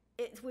 Right.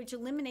 Which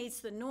eliminates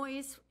the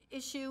noise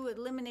issue, it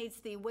eliminates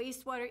the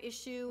wastewater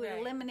issue, Right. it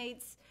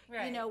eliminates,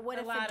 Right. what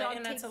a if lot the dog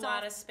and takes that's a off?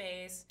 lot of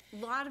space.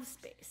 Lot of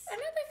space.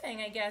 Another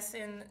thing, I guess,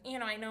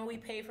 I know we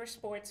pay for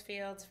sports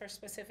fields for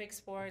specific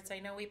sports. I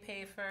know we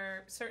pay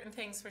for certain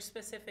things for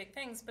specific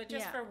things, but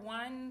just Yeah. for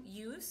one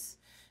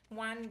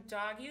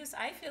dog use,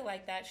 I feel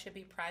like that should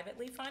be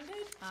privately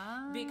funded.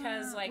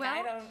 Because, I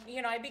well-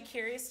 don't, I'd be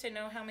curious to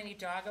know how many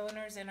dog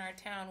owners in our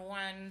town,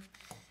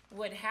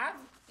 would have,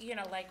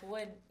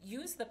 would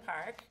use the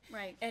park.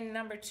 Right. And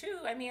number two,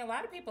 I mean, a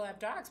lot of people have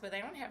dogs, but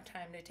they don't have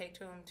time to take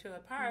them to a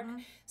park. Mm-hmm.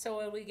 So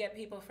when we get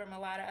people from a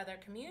lot of other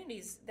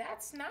communities,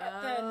 that's not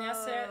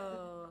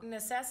Oh. the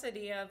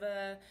necessity of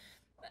a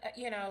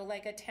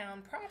like a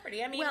town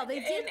property. I mean, Well, they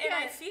did and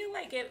I get- feel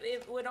like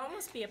it would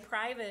almost be a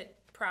private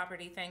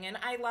property thing. And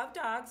I love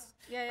dogs.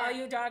 Yeah, yeah. All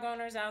you dog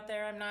owners out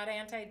there, I'm not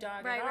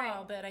anti-dog Right, at right.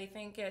 all, but I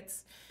think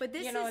it's, But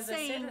this is as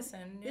saying, a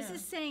citizen. this yeah.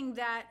 is saying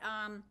that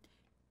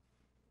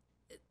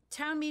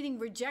town meeting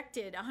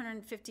rejected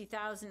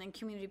 $150,000 in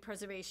community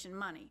preservation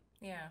money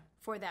Yeah.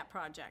 for that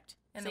project.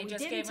 And So they we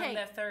just didn't gave them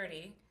take- the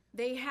 30.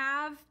 They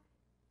have,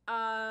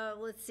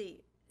 let's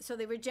see. So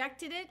they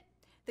rejected it.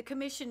 The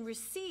commission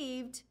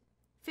received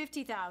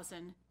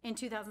 $50,000 in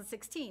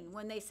 2016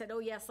 when they said, "Oh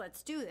yes,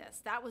 let's do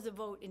this." That was a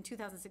vote in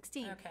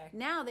 2016. Okay.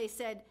 Now they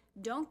said,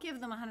 "Don't give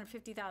them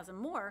 $150,000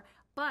 more,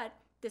 but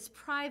this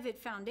private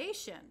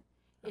foundation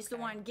is the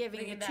Okay. one giving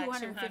They the give that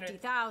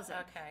 $250,000."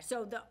 Okay.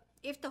 So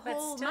if the But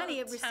whole still money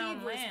it town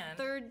received was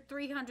land.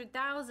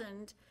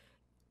 $300,000,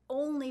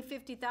 only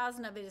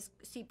 $50,000 of it is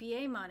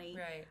CPA money.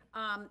 Right.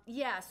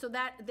 Yeah, so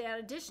that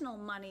additional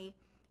money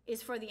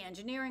is for the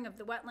engineering of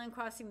the wetland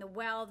crossing, the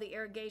well, the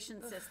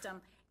irrigation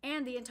system,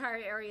 and the entire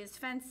area's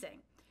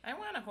fencing. I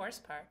want a horse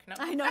park. No.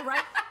 I know,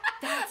 right?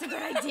 That's a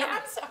good idea.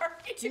 I'm sorry.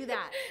 Do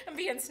that. I'm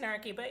being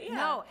snarky, but yeah.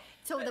 No,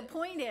 so the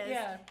point is,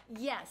 Yeah.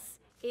 yes,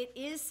 it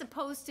is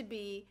supposed to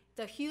be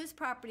the Hughes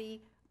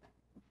property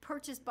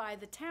purchased by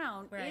the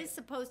town Right. is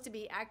supposed to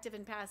be active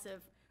and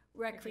passive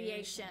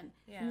recreation,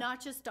 Yeah.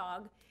 not just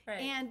dog.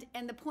 Right.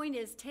 And the point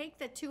is, take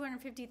the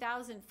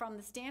 $250,000 from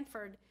the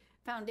Stanford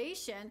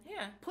Foundation,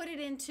 Yeah. put it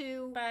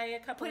into Buy a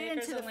couple put it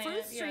acres into of the land.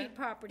 Fruit Street yeah.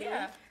 property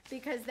Yeah.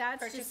 because that's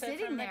Purchase just it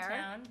sitting from the there.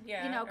 town,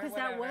 yeah, you know, or because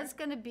that whatever. was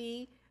going to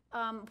be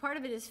part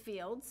of it is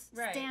fields.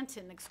 Right.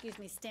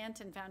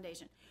 Stanton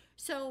Foundation.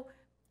 So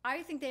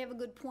I think they have a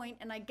good point,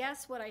 and I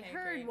guess what I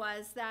heard agree.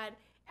 was that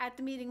at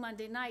the meeting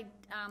Monday night,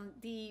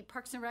 the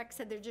Parks and Rec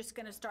said they're just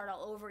going to start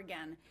all over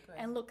again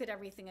and look at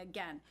everything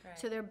again. Right.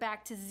 So they're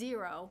back to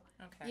zero.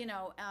 Okay. You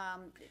know,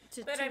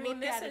 to But to I mean, look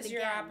this at it is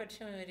your again.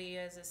 opportunity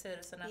as a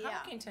citizen of Yeah.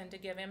 Hopkinton to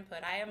give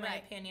input. I have my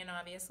Right. opinion,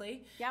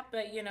 obviously. Yep.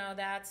 But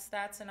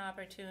that's an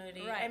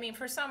opportunity. Right. I mean,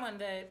 for someone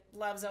that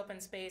loves open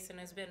space and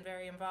has been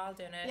very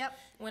involved in it. Yep.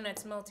 When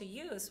it's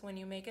multi-use, when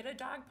you make it a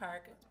dog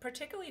park,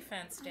 particularly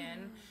fenced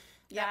in,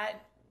 Yep.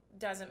 that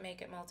doesn't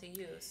make it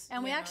multi-use.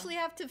 And we you know? actually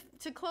have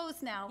to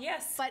close now.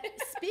 Yes. But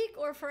speak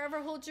or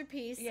forever hold your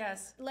peace.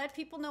 Yes. Let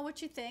people know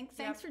what you think.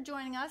 Thanks Yep. for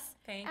joining us.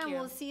 Thank and you.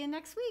 we'll see you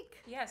next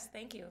week. Yes.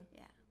 Thank you.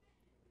 Yeah.